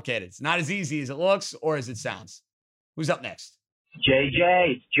 very complicated. It's not as easy as it looks or as it sounds. Who's up next?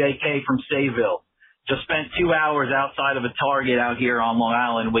 JJ, it's JK from Sayville. Just spent 2 hours outside of a Target out here on Long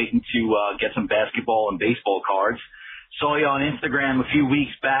Island waiting to get some basketball and baseball cards. Saw you on Instagram a few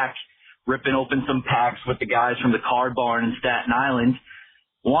weeks back ripping open some packs with the guys from the Card Barn in Staten Island.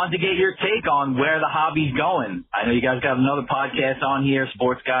 Wanted to get your take on where the hobby's going. I know you guys got another podcast on here,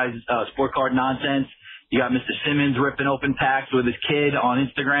 Sports Guys, Sport Card Nonsense. You got Mr. Simmons ripping open packs with his kid on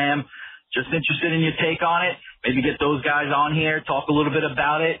Instagram. Just interested in your take on it. Maybe get those guys on here, talk a little bit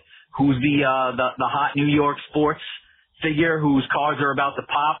about it. Who's the hot New York sports figure whose cards are about to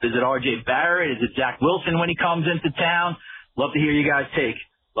pop? Is it RJ Barrett? Is it Zach Wilson when he comes into town? Love to hear you guys' take.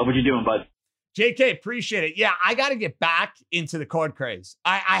 Love what you're doing, bud. JK, appreciate it. Yeah, I got to get back into the card craze.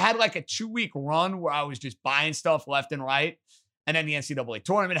 I had like a 2-week run where I was just buying stuff left and right. And then the NCAA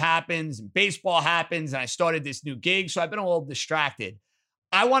tournament happens and baseball happens. And I started this new gig. So I've been a little distracted.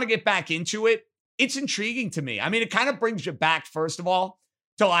 I want to get back into it. It's intriguing to me. I mean, it kind of brings you back, first of all,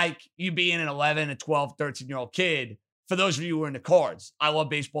 to like you being an 11, a 12, 13-year-old kid. For those of you who are into cards, I love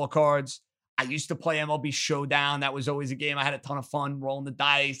baseball cards. I used to play MLB Showdown. That was always a game I had a ton of fun rolling the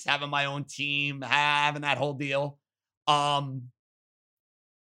dice, having my own team, having that whole deal. I'm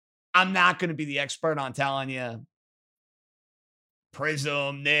not going to be the expert on telling you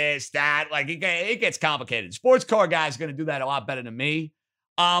Prism, this, that. Like it gets complicated. Sports card guys are going to do that a lot better than me.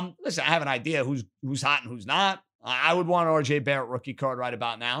 Listen, I have an idea who's hot and who's not. I would want an RJ Barrett rookie card right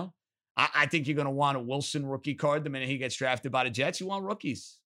about now. I think you're going to want a Wilson rookie card the minute he gets drafted by the Jets. You want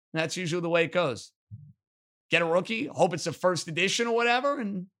rookies. That's usually the way it goes. Get a rookie, hope it's a first edition or whatever,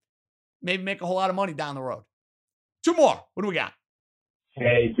 and maybe make a whole lot of money down the road. 2 more. What do we got?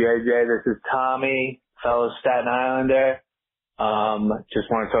 Hey, JJ, this is Tommy, fellow Staten Islander. Just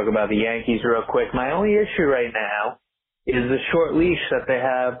want to talk about the Yankees real quick. My only issue right now is the short leash that they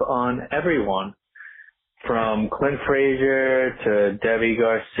have on everyone. from Clint Frazier to Debbie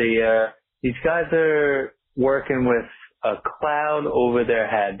Garcia, these guys are working with a cloud over their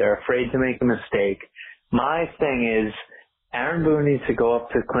head. They're afraid to make a mistake. My thing is, Aaron Boone needs to go up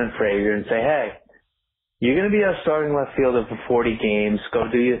to Clint Frazier and say, hey, you're going to be our starting left fielder for 40 games. Go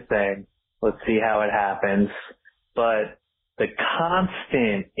do your thing. Let's see how it happens. But the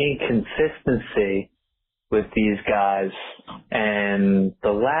constant inconsistency with these guys and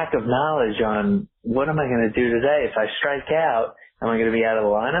the lack of knowledge on what am I going to do today? If I strike out, am I going to be out of the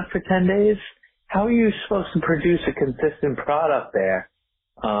lineup for 10 days? How are you supposed to produce a consistent product there?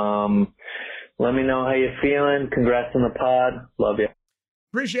 Let me know how you're feeling. Congrats on the pod. Love you.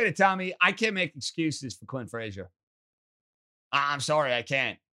 Appreciate it, Tommy. I can't make excuses for Clint Frazier. I'm sorry, I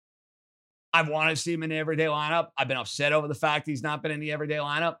can't. I want to see him in the everyday lineup. I've been upset over the fact he's not been in the everyday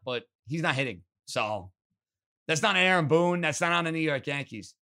lineup, but he's not hitting. So that's not Aaron Boone. That's not on the New York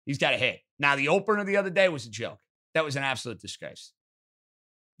Yankees. He's got to hit. Now, the opener the other day was a joke. That was an absolute disgrace.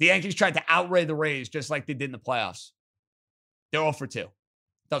 The Yankees tried to outrate the Rays just like they did in the playoffs. They're 0 for 2.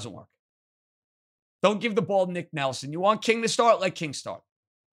 Doesn't work. Don't give the ball to Nick Nelson. You want King to start? Let King start.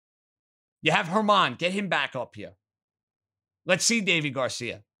 You have Herman. Get him back up here. Let's see Davy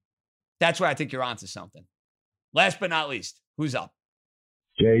Garcia. That's where I think you're onto something. Last but not least, who's up?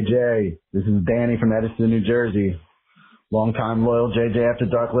 JJ, this is Danny from Edison, New Jersey. Longtime loyal JJ After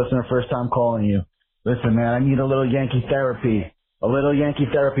Dark listener, first time calling you. Listen, man, I need a little Yankee therapy. A little Yankee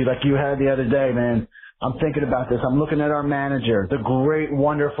therapy like you had the other day, man. I'm thinking about this. I'm looking at our manager, the great,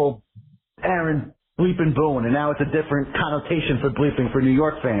 wonderful Aaron Bleeping Boone, and now it's a different connotation for bleeping for New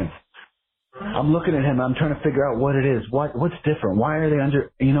York fans. I'm looking at him. I'm trying to figure out what it is. What's different? Why are they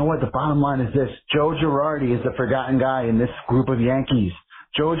under? You know what? The bottom line is this. Joe Girardi is the forgotten guy in this group of Yankees.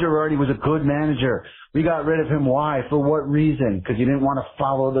 Joe Girardi was a good manager. We got rid of him. Why? For what reason? Because he didn't want to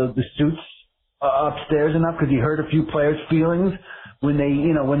follow the suits upstairs enough? Because he hurt a few players' feelings when they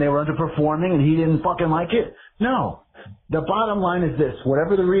were underperforming and he didn't fucking like it? No. The bottom line is this.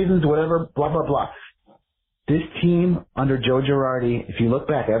 Whatever the reasons, whatever, blah, blah, blah. This team under Joe Girardi, if you look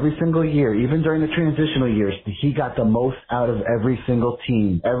back every single year, even during the transitional years, he got the most out of every single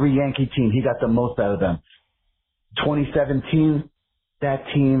team. Every Yankee team, he got the most out of them. 2017, that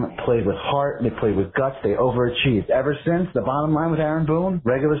team played with heart. They played with guts. They overachieved. Ever since, the bottom line with Aaron Boone,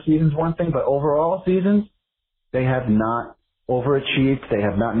 regular season's one thing, but overall seasons, they have not overachieved. They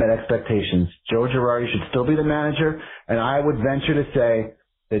have not met expectations. Joe Girardi should still be the manager, and I would venture to say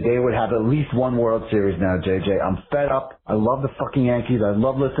that they would have at least one World Series now, JJ. I'm fed up. I love the fucking Yankees. I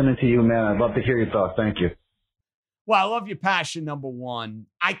love listening to you, man. I'd love to hear your thoughts. Thank you. Well, I love your passion, number one.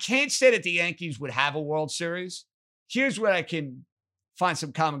 I can't say that the Yankees would have a World Series. Here's where I can find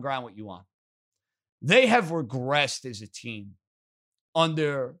some common ground with you on. They have regressed as a team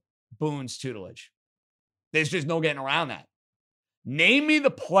under Boone's tutelage. There's just no getting around that. Name me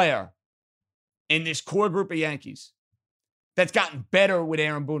the player in this core group of Yankees that's gotten better with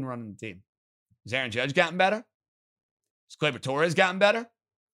Aaron Boone running the team. Has Aaron Judge gotten better? Has Gleyber Torres gotten better?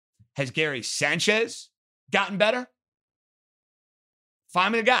 Has Gary Sanchez gotten better?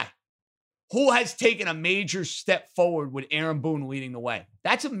 Find me the guy. Who has taken a major step forward with Aaron Boone leading the way?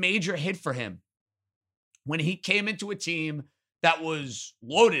 That's a major hit for him. When he came into a team that was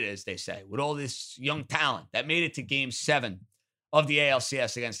loaded, as they say, with all this young talent that made it to Game 7 of the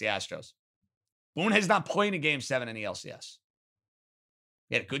ALCS against the Astros. Boone has not played in Game 7 in the LCS.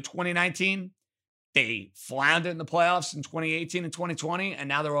 He had a good 2019. They floundered in the playoffs in 2018 and 2020, and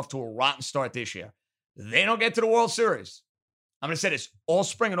now they're off to a rotten start this year. They don't get to the World Series. I'm going to say this all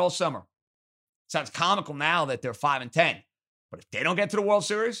spring and all summer. Sounds comical now that they're 5-10, but if they don't get to the World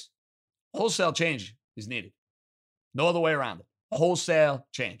Series, wholesale change is needed. No other way around it. Wholesale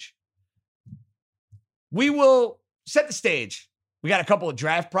change. We will set the stage. We got a couple of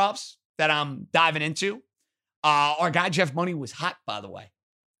draft props that I'm diving into. Our guy Jeff Money was hot, by the way.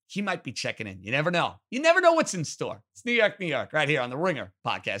 He might be checking in. You never know. You never know what's in store. It's New York, New York, right here on the Ringer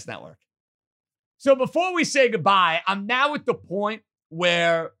Podcast Network. So before we say goodbye, I'm now at the point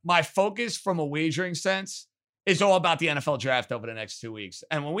where my focus from a wagering sense is all about the NFL draft over the next 2 weeks.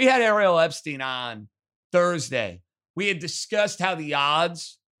 And when we had Ariel Epstein on Thursday, we had discussed how the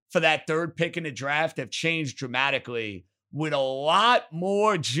odds for that third pick in the draft have changed dramatically with a lot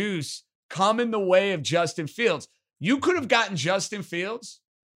more juice coming the way of Justin Fields. You could have gotten Justin Fields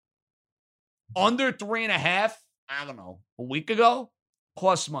under 3.5, I don't know, a week ago,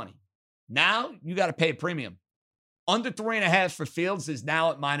 plus money. Now you got to pay a premium. Under 3.5 for Fields is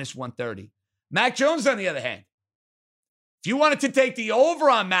now at minus 130. Mac Jones, on the other hand, if you wanted to take the over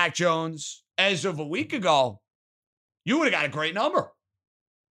on Mac Jones as of a week ago, you would have got a great number.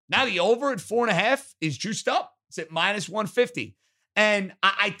 Now the over at 4.5 is juiced up. It's at -150. And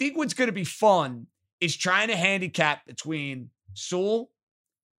I think what's going to be fun is trying to handicap between Sewell,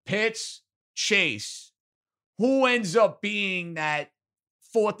 Pitts, Chase, who ends up being that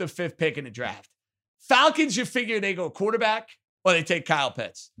 4th or 5th pick in the draft. Falcons, you figure they go quarterback or they take Kyle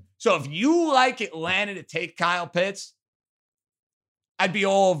Pitts. So if you like Atlanta to take Kyle Pitts, I'd be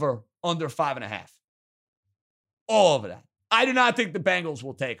all over under 5.5. All over that. I do not think the Bengals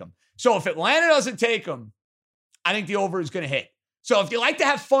will take him. So if Atlanta doesn't take him, I think the over is going to hit. So if you like to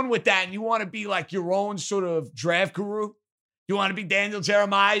have fun with that and you want to be like your own sort of draft guru, you want to be Daniel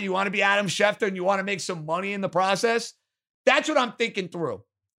Jeremiah, you want to be Adam Schefter, and you want to make some money in the process, that's what I'm thinking through.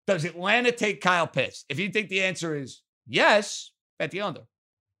 Does Atlanta take Kyle Pitts? If you think the answer is yes, bet the under.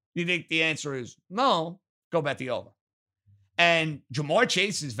 You think the answer is no, go bet the over. And Jamar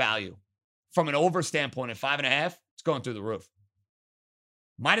Chase's value from an over standpoint at 5.5, it's going through the roof.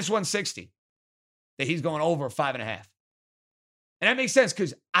 -160 that he's going over 5.5. And that makes sense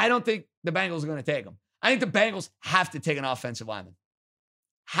because I don't think the Bengals are going to take him. I think the Bengals have to take an offensive lineman.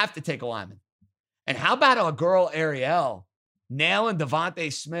 Have to take a lineman. And how about our girl Ariel nailing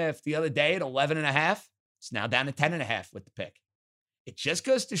Devontae Smith the other day at 11.5? It's now down to 10.5 with the pick. It just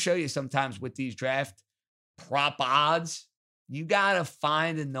goes to show you sometimes with these draft prop odds, you got to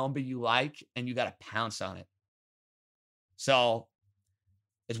find a number you like and you got to pounce on it. So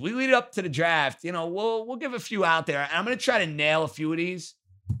as we lead up to the draft, we'll give a few out there. And I'm going to try to nail a few of these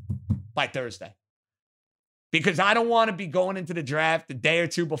by Thursday. Because I don't want to be going into the draft a day or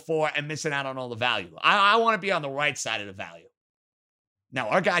two before and missing out on all the value. I want to be on the right side of the value. Now,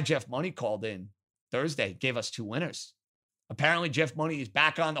 our guy Jeff Money called in Thursday, gave us 2 winners. Apparently, Jeff Money is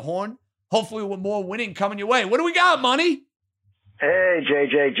back on the horn. Hopefully, with more winning coming your way. What do we got, Money? Hey,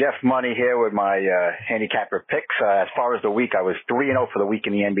 JJ, Jeff Money here with my handicapper picks. As far as the week, I was 3-0 for the week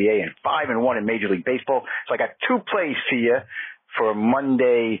in the NBA and 5-1 in Major League Baseball. So I got 2 plays for you for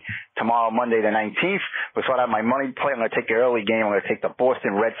tomorrow, Monday the 19th. So I have my money play. I'm going to take the early game. I'm going to take the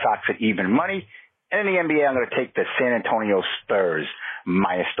Boston Red Sox at even money. And in the NBA, I'm going to take the San Antonio Spurs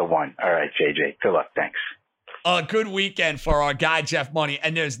 -1. All right, JJ, good luck. Thanks. A good weekend for our guy, Jeff Money.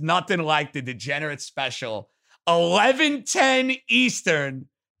 And there's nothing like the Degenerate Special. 11:10 Eastern,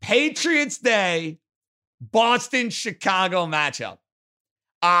 Patriots Day, Boston-Chicago matchup.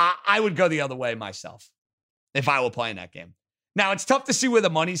 I would go the other way myself if I were playing that game. Now, it's tough to see where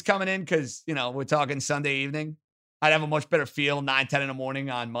the money's coming in because, we're talking Sunday evening. I'd have a much better feel 9, 10 in the morning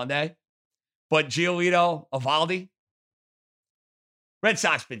on Monday. But Giolito, Eovaldi, Red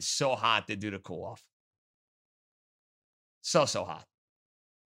Sox been so hot to do the cool-off. So hot.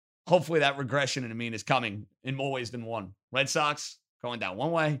 Hopefully that regression in the mean is coming in more ways than one. Red Sox going down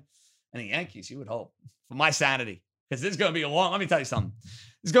one way, and the Yankees, you would hope, for my sanity. Because this is going to be let me tell you something.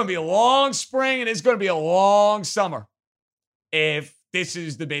 This is going to be a long spring, and it's going to be a long summer if this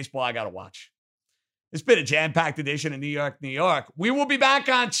is the baseball I got to watch. It's been a jam-packed edition of New York, New York. We will be back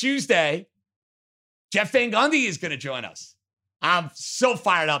on Tuesday. Jeff Van Gundy is going to join us. I'm so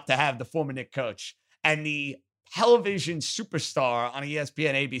fired up to have the former Knicks coach and the television superstar on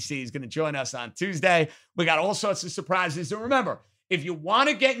ESPN ABC is going to join us on Tuesday. We got all sorts of surprises. And remember, if you want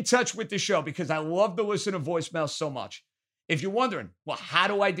to get in touch with the show, because I love to listen to voicemails so much, if you're wondering, well, how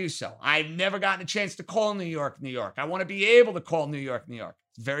do I do so? I've never gotten a chance to call New York, New York. I want to be able to call New York, New York.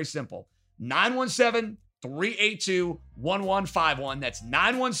 It's very simple. 917-382-1151. That's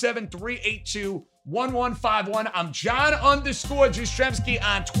 917-382-1151. I'm John_Jastremski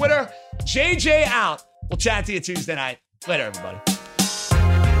on Twitter. JJ out. We'll chat to you Tuesday night. Later, everybody.